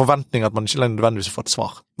en forventning at man ikke nødvendigvis får et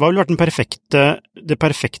svar. Hva ville vært det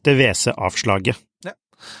perfekte VC-avslaget? Ja.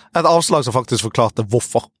 Et avslag som faktisk forklarte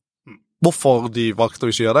hvorfor. Hvorfor de valgte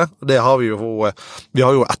å ikke gjøre det, det har vi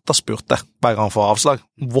har jo etterspurt det hver gang for avslag.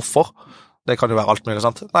 Hvorfor? Det kan jo være alt mulig,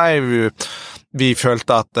 sant? Nei, vi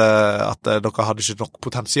følte at dere hadde ikke nok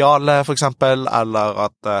potensial, for eksempel, eller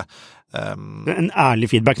at... en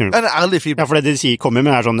ærlig feedback. En ærlig feedback. Ja, for det de sier kommer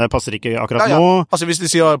med sånn, det passer ikke akkurat nå. Altså hvis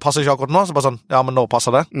de sier det passer ikke akkurat nå, så bare sånn, ja, men nå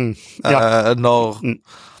passer det.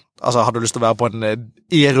 Altså, har du lyst til å være på en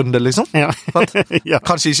E-runde, liksom? Ja.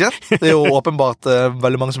 Kanskje ikke. Det jo åpenbart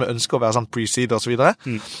veldig mange som ønsker å være sånn pre-seed og så videre.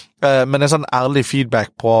 Men en sånn ærlig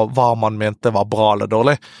feedback på hva man mente var bra eller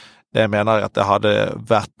dårlig, det mener jeg at det hadde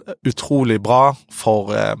vært utrolig bra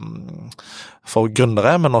for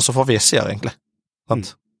gründere, men også for VC-er, egentlig.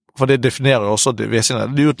 For det definerer jo også VC-ene.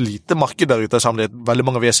 Det jo et lite marked der ute, samtidig veldig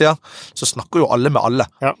mange VC-er, så snakker jo alle med alle.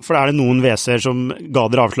 Ja, for det noen VC-er som ga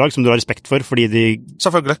dere avslag, som du har respekt for, fordi de...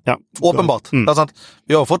 Selvfølgelig, åpenbart. Det sant?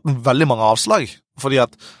 Vi har fått veldig mange avslag, fordi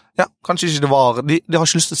at, kanskje ikke det var... De har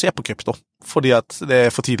ikke lyst til å se på krypto, fordi at det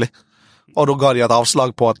for tidlig. Og da ga de et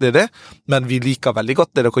avslag på at det det, men vi liker veldig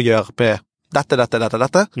godt det dere gjør med dette.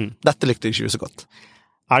 Dette likte jeg ikke så godt.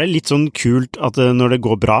 Det litt sånn kult at når det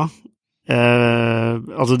går bra,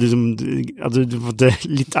 altså det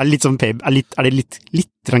litt sånn det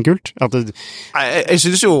litt kult at jeg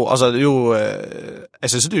synes jo altså jeg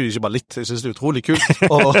synes det jo ikke bare litt, jeg synes det utrolig kult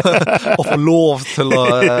å få lov til å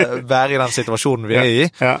være i den situasjonen vi i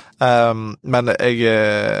men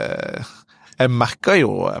jeg merker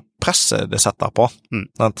jo presset det setter på.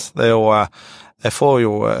 Det jo jeg får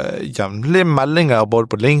jo jevnlige meldinger både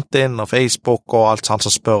på LinkedIn og Facebook og alt sånt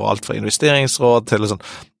som spør alt fra investeringsråd til liksom,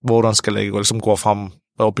 hvordan skal jeg liksom gå frem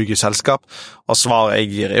og bygge selskap, og svaret jeg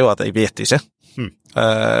gir jo at jeg vet ikke.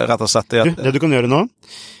 Rett og slett det du kan gjøre nå,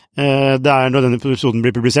 det når denne episoden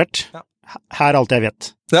blir publisert. Her alt jeg vet.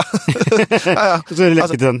 Så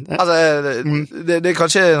leske til den. Altså, det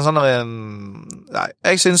kanskje en sånn nei,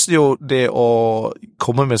 jeg synes jo det å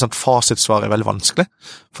komme med et sånt fasitsvar veldig vanskelig,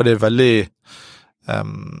 for det veldig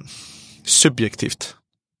subjektivt.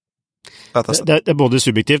 Det både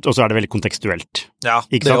subjektivt, og så det veldig kontekstuelt. Ja,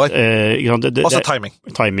 ikke sant? Ikke sant? Også timing.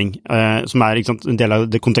 Timing, som ikke sant, en del av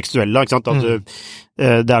det kontekstuelle, ikke sant? At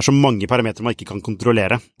det så mange parametre man ikke kan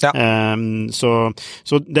kontrollere.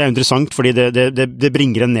 Så det interessant, fordi det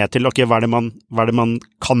bringer en ned til, ok, hva det man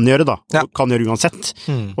kan gjøre da, kan gjøre uansett.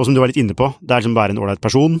 Og som du var litt inne på, det liksom være en ordentlig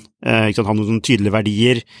person, ikke sant, ha noen tydelige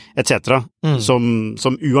verdier, etc.,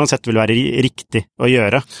 som uansett vil være riktig å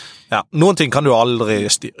gjøre. Ja, noen ting kan du aldri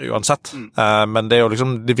styre uansett, men det jo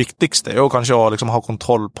liksom, det viktigste jo kanskje å liksom ha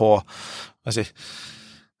kontroll på, hva jeg sier,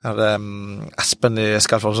 Espen i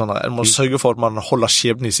Skalford sånn, en må sørge for at man holder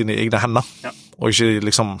skjebnen i sine egne hender, og ikke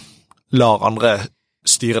liksom lar andre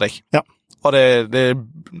styre deg. Og det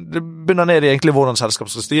begynner ned i egentlig hvordan selskap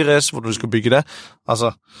skal styres, hvordan du skal bygge det. Altså,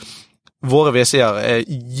 våre VC-er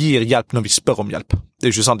gir hjelp når vi spør om hjelp. Det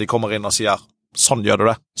jo ikke sånn de kommer inn og sier, sånn gjør du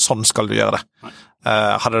det, sånn skal du gjøre det.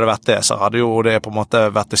 Hadde det vært det, så hadde jo det på en måte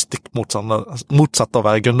vært det stikk motsatt å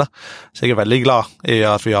være gründer. Så jeg veldig glad i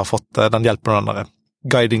at vi har fått den hjelpen og den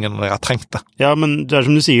guidingen når jeg har trengt det. Ja, men det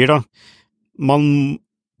som du sier da,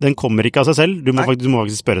 den kommer ikke av seg selv, du må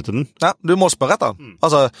faktisk spørre til den. Ja, du må spørre etter den.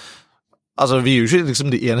 Altså, vi jo ikke liksom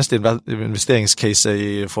de eneste investeringscase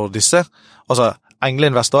for disse. Altså,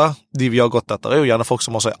 engleinvestorer, de vi har gått etter, jo gjerne folk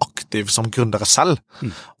som også aktive som gründere selv.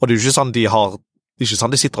 Og det jo ikke sånn det er ikke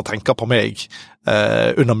sånn de sitter og tenker på meg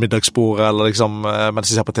under middagsbordet, eller liksom mens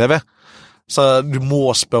de ser på TV. Så du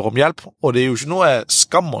må spørre om hjelp, og det jo ikke noe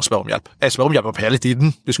skam å spørre om hjelp. Jeg spør om hjelp opp hele tiden,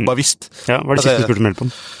 du skulle bare visst. Ja, hva det siste du spurte om hjelp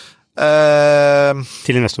om?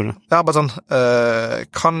 Til investorene. Ja, bare sånn,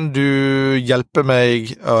 kan du hjelpe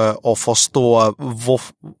meg å forstå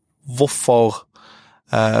hvorfor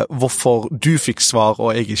du fikk svar,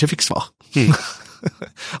 og jeg ikke fikk svar?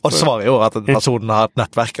 Og svaret jo at personen har et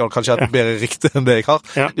nettverk, og kanskje et bedre riktig enn det jeg har.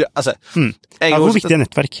 Ja, altså, hvor viktig er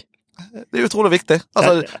nettverk? Det utrolig viktig.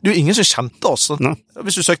 Altså, det jo ingen som kjente oss.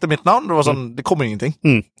 Hvis du søkte mitt navn, det var sånn, det kommer ingenting.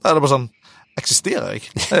 Da det bare sånn, eksisterer jeg?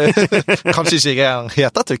 Kanskje ikke jeg en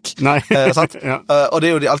hetatykk. Nei. Sant? Og det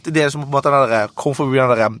jo alltid det som på en måte kom forbi den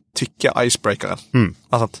der tykke icebreakeren.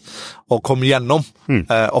 Og komme gjennom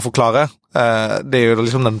og forklare. Det jo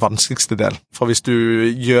liksom den vanskeligste del. For hvis du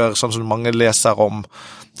gjør sånn som mange leser om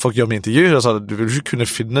folk gjør med intervju, så du vil ikke kunne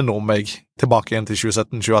finne noe om meg tilbake igjen til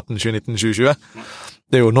 2017, 2018, 2019, 2020.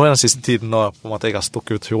 Det jo nå i den siste tiden når på en måte jeg har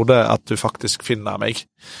stukket ut hodet at du faktisk finner meg.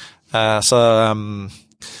 Så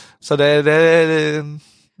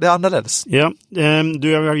det annerledes. Ja, du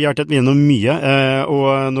har vært gjennom mye,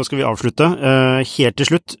 og nå skal vi avslutte. Helt til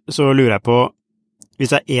slutt så lurer jeg på,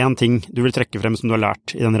 hvis det en ting du vil trekke frem som du har lært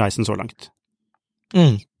i den reisen så langt,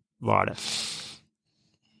 hva det?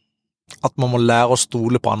 At man må lære å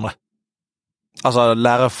stole på andre. Altså,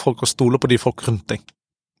 lære folk å stole på de folk rundt deg.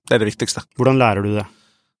 Det det viktigste. Hvordan lærer du det?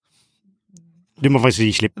 Du må faktisk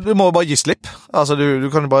gi slipp. Du må bare gi slipp. Altså, du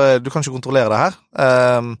kan ikke kontrollere det her.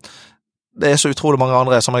 Det så utrolig mange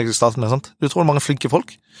andre som jeg startet med, sant? Det utrolig mange flinke folk.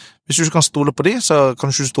 Hvis du ikke kan stole på de, så kan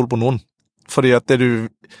du ikke stole på noen. Fordi at det du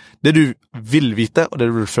vil vite, og det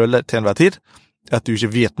du vil føle til enhver tid, at du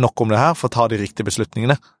ikke vet nok om det her for å ta de riktige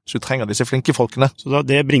beslutningene. Så du trenger disse flinke folkene. Så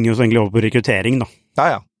det bringer oss egentlig over på rekruttering, da.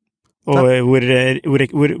 Ja. Og hvor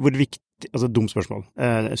viktig, altså dumt spørsmål,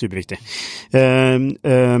 superviktig.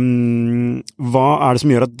 Hva det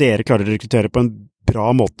som gjør at dere klarer å rekruttere på en bra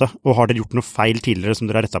måte, og har dere gjort noe feil tidligere som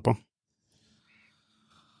dere har rettet på?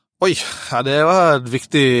 Oi, det var et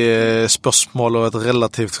viktig spørsmål og et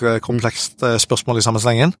relativt komplekst spørsmål i samme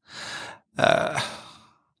slengen.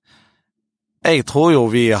 Jeg tror jo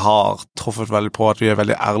vi har truffet veldig på at vi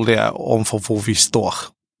veldig ærlige omfor hvor vi står.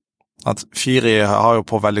 At Firi har jo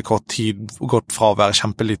på veldig kort tid gått fra å være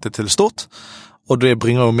kjempelite til stort, og det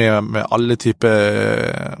bringer jo med alle typer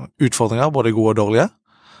utfordringer, både gode og dårlige.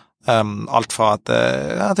 Alt fra at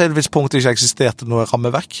til et visst punkt ikke eksisterte noe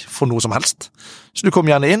rammeverk for noe som helst. Så du kom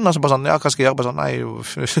gjerne inn, og så bare sånn, ja, hva skal jeg gjøre? Bare sånn, nei,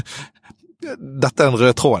 dette en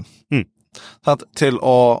rød tråden. Til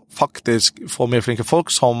å faktisk få mer flinke folk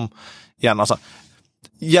som, igjen, altså,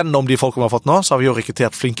 gjennom de folkene vi har fått nå, så har vi jo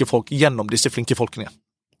rekruttert flinke folk gjennom disse flinke folkene igjen.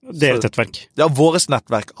 Deres nettverk. Ja, våres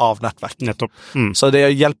nettverk av nettverk. Nettopp. Så det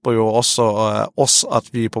hjelper jo også oss at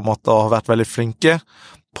vi på en måte har vært veldig flinke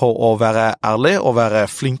på å være ærlige og være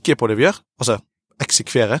flinke på det vi gjør. Altså,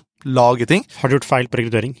 eksekvere, lage ting. Har du gjort feil på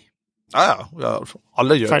rekruttering? Ja,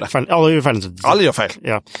 alle gjør det. Alle gjør feilansettelse. Alle gjør feil.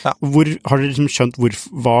 Ja. Har dere liksom skjønt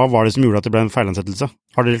hva var det som gjorde at det ble en feilansettelse?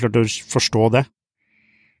 Har dere klart å forstå det?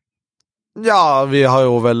 Ja, vi har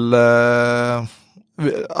jo vel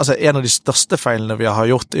altså, en av de største feilene vi har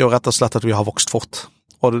gjort jo rett og slett at vi har vokst fort.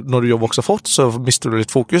 Og når du vokser fort, så mister du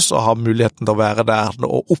litt fokus og har muligheten til å være der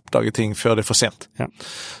og oppdage ting før det for sent. Ja.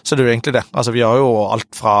 Så det jo egentlig det. Altså, vi har jo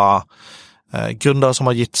alt fra gründere som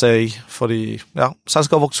har gitt seg fordi, ja,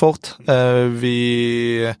 selskapet har vokst fort.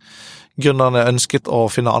 Gründerne ønsket å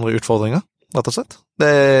finne andre utfordringer, rett og slett.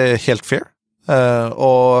 Det helt fair.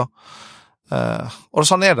 Og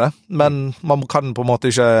sånn det, men man kan på en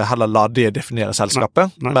måte ikke heller la det definere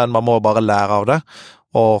selskapet, Nei. Men man må bare lære av det,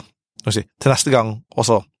 og til neste gang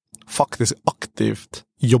også faktisk aktivt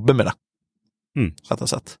jobbe med det, rett og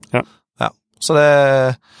slett. Ja. Så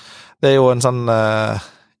det jo en sånn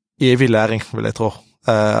evig læring, vil jeg tro.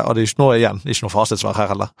 Og det ikke noe igjen, ikke noe fasitsvar her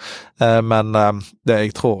heller. Men det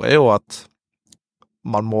jeg tror jo at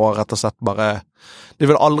man må rett og slett bare, det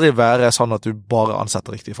vil aldri være sånn at du bare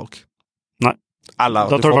ansetter riktige folk. Nei. Eller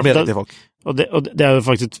du får mer riktige folk. Og det jo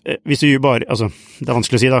faktisk, hvis du bare, altså, det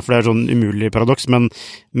vanskelig å si da, for det sånn umulig paradoks, men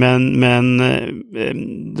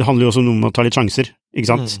det handler jo også om å ta litt sjanser, ikke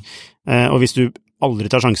sant? Og hvis du aldri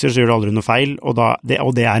tar sjanser, så gjør du aldri noe feil, og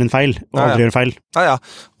det en feil, og aldri gjør feil. Ja,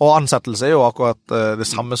 og ansettelse jo akkurat det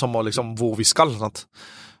samme som liksom hvor vi skal, sant?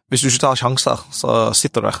 Hvis du ikke tar sjanser, så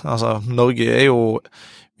sitter du der. Altså, Norge jo,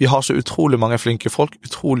 vi har så utrolig mange flinke folk,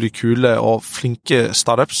 utrolig kule og flinke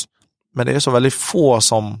startups, men det så veldig få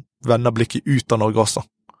som vender blikket ut av Norge også.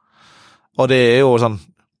 Og det jo sånn,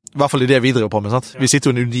 I hvert fall I det vi driver på med, sant? Vi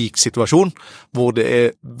sitter jo I en unik situasjon, hvor det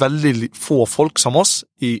veldig få folk som oss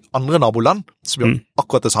I andre naboland, som gjør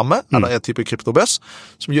akkurat det samme, eller en type kryptobørs,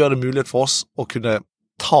 som gjør det mulighet for oss å kunne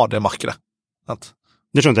ta det markedet. Sant?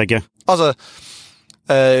 Det skjønte jeg ikke. Altså,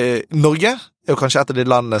 Norge jo kanskje et av de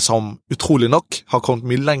landene som utrolig nok har kommet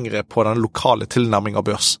mye lengre på den lokale tilnærmingen av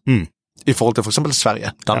børs. I forhold til for eksempel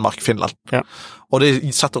Sverige, Danmark, Finland. Ja. Og det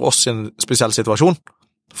setter oss I en spesiell situasjon,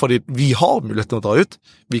 fordi vi har mulighet til å dra ut.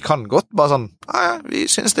 Vi kan godt bare sånn, vi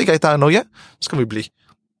synes det greit her I Norge, så skal vi bli.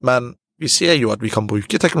 Men vi ser jo at vi kan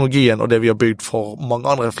bruke teknologien og det vi har bygd for mange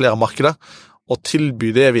andre flere markeder, og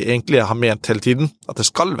tilby det vi egentlig har ment hele tiden, at det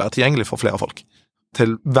skal være tilgjengelig for flere folk.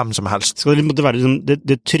 Til hvem som helst. Skal det måtte være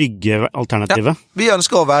det trygge alternativet? Ja, vi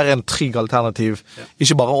ønsker å være en trygg alternativ,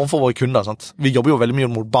 ikke bare overfor våre kunder, sant? Vi jobber jo veldig mye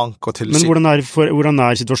mot bank og tilsyn. Men hvordan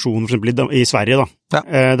situasjonen for eksempel I Sverige da? Ja.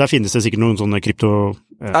 Der finnes det sikkert noen sånne krypto...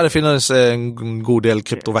 Ja, det finnes en god del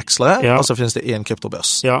kryptovekslere, og så finnes det en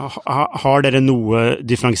kryptobørs. Ja, har dere noe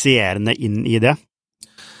differensierende inn I det?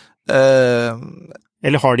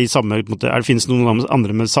 Eller har de samme, finnes det noen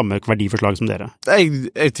andre med samme verdiforslag som dere?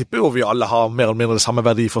 Jeg tipper jo vi alle har mer eller mindre det samme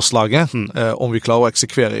verdiforslaget. Om vi klarer å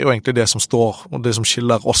eksekvere jo egentlig det som står, og det som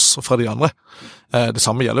skiller oss fra de andre. Det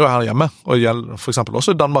samme gjelder jo her hjemme, og det gjelder for eksempel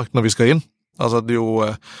også I Danmark når vi skal inn. Altså, det jo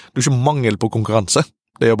ikke mangel på konkurranse.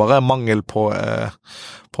 Det jo bare mangel på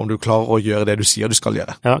om du klarer å gjøre det du sier du skal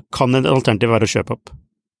gjøre. Ja, kan en alternativ være å kjøpe opp?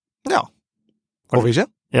 Ja. Hvorfor ikke?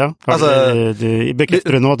 Ja, du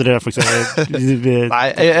bekrefter det nå at dere faktisk... Nei,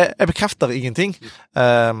 jeg bekrefter ingenting,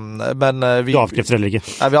 men vi... Du avkrefter heller ikke?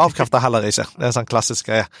 Nei, vi avkrefter heller ikke. Det en sånn klassisk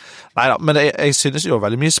greie. Neida, men jeg synes jo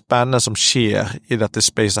veldig mye spennende som skjer I dette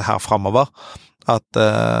spacet her fremover, at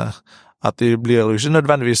det blir jo ikke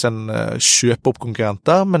nødvendigvis en kjøpe opp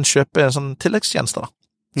konkurrenter, men kjøpe en sånn tilleggstjenester da,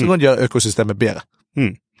 som kan gjøre økosystemet bedre.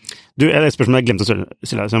 Du, det et spørsmål jeg glemte å stille,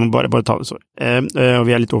 så jeg må bare ta det så. Og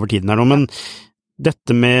vi litt over tiden her nå, men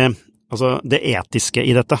dette med altså, det etiske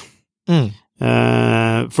I dette.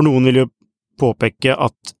 For noen vil jo påpeke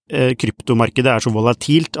at kryptomarkedet så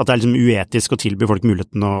volatilt at det liksom uetisk å tilby folk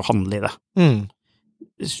muligheten å handle I det.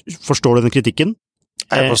 Forstår du den kritikken?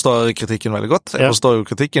 Jeg forstår kritikken veldig godt. Jeg forstår jo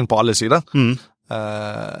kritikken på alle sider.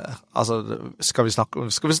 Altså, skal vi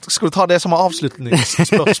ta det som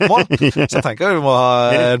avslutningsspørsmål? Så tenker jeg vi må ha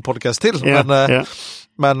en podcast til.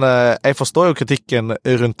 Men jeg forstår jo kritikken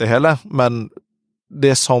rundt det hele, men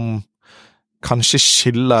det som kanskje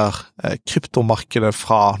skiller kryptomarkedet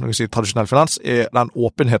fra tradisjonell finans den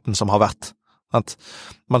åpenheten som har vært. At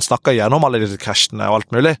man snakker gjerne om alle disse crashene og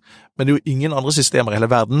alt mulig, men det jo ingen andre systemer I hele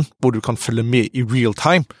verden hvor du kan følge med I real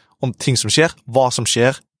time om ting som skjer, hva som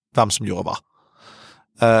skjer, hvem som gjør hva.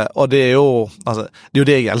 Og det jo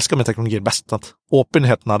det jeg elsker med teknologien best, at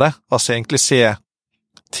åpenheten av det, altså egentlig se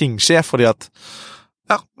ting skje, fordi at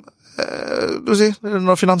du sier,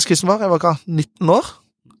 når finanskrisen var, jeg var 19 år,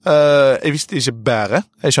 jeg visste ikke bare,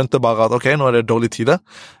 jeg skjønte bare at ok, nå det dårlige tider,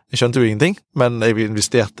 jeg skjønte jo ingenting, men jeg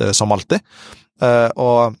investerte som alltid,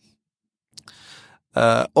 og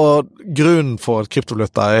grunnen for at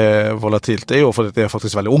kryptovaluta volatilt, det jo fordi det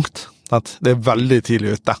faktisk veldig ungt, at det veldig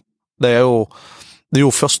tidlig ute, det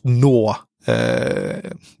jo først nå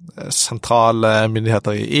sentrale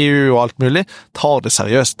myndigheter I EU og alt mulig tar det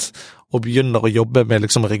seriøst og begynner å jobbe med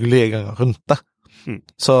liksom reguleringer rundt det.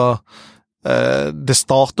 Så det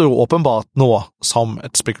starter jo åpenbart nå som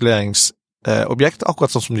et spekuleringsobjekt,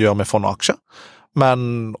 akkurat sånn som det gjør med fond og aksjer,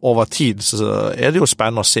 men over tid så det jo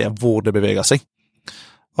spennende å se hvor det beveger seg.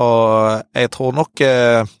 Og jeg tror nok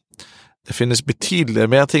det finnes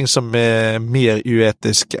betydelig mer ting som mer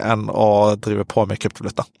uetisk enn å drive på med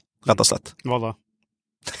kryptovaluta, rett og slett. Hva da?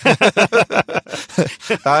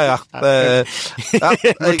 Jeg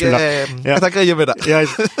tenker jeg gjør med det.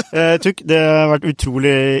 Tukk, det har vært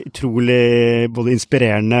utrolig både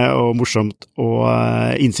inspirerende og morsomt og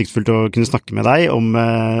innsiktsfullt å kunne snakke med deg om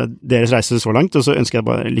deres reise så langt, og så ønsker jeg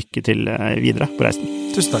bare lykke til videre på reisen.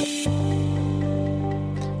 Tusen takk.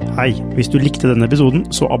 Hei, hvis du likte denne episoden,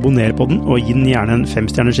 så abonner på den og gi den gjerne en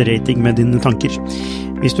 5-stjerners rating med dine tanker.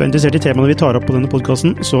 Hvis du interessert I temaene vi tar opp på denne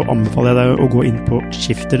podcasten, så anbefaler jeg deg å gå inn på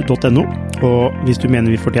skifter.no, og hvis du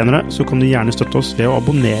mener vi fortjener det, så kan du gjerne støtte oss ved å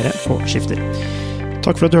abonnere på Skifter.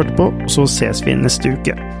 Takk for at du hørte på, så ses vi neste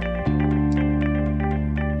uke.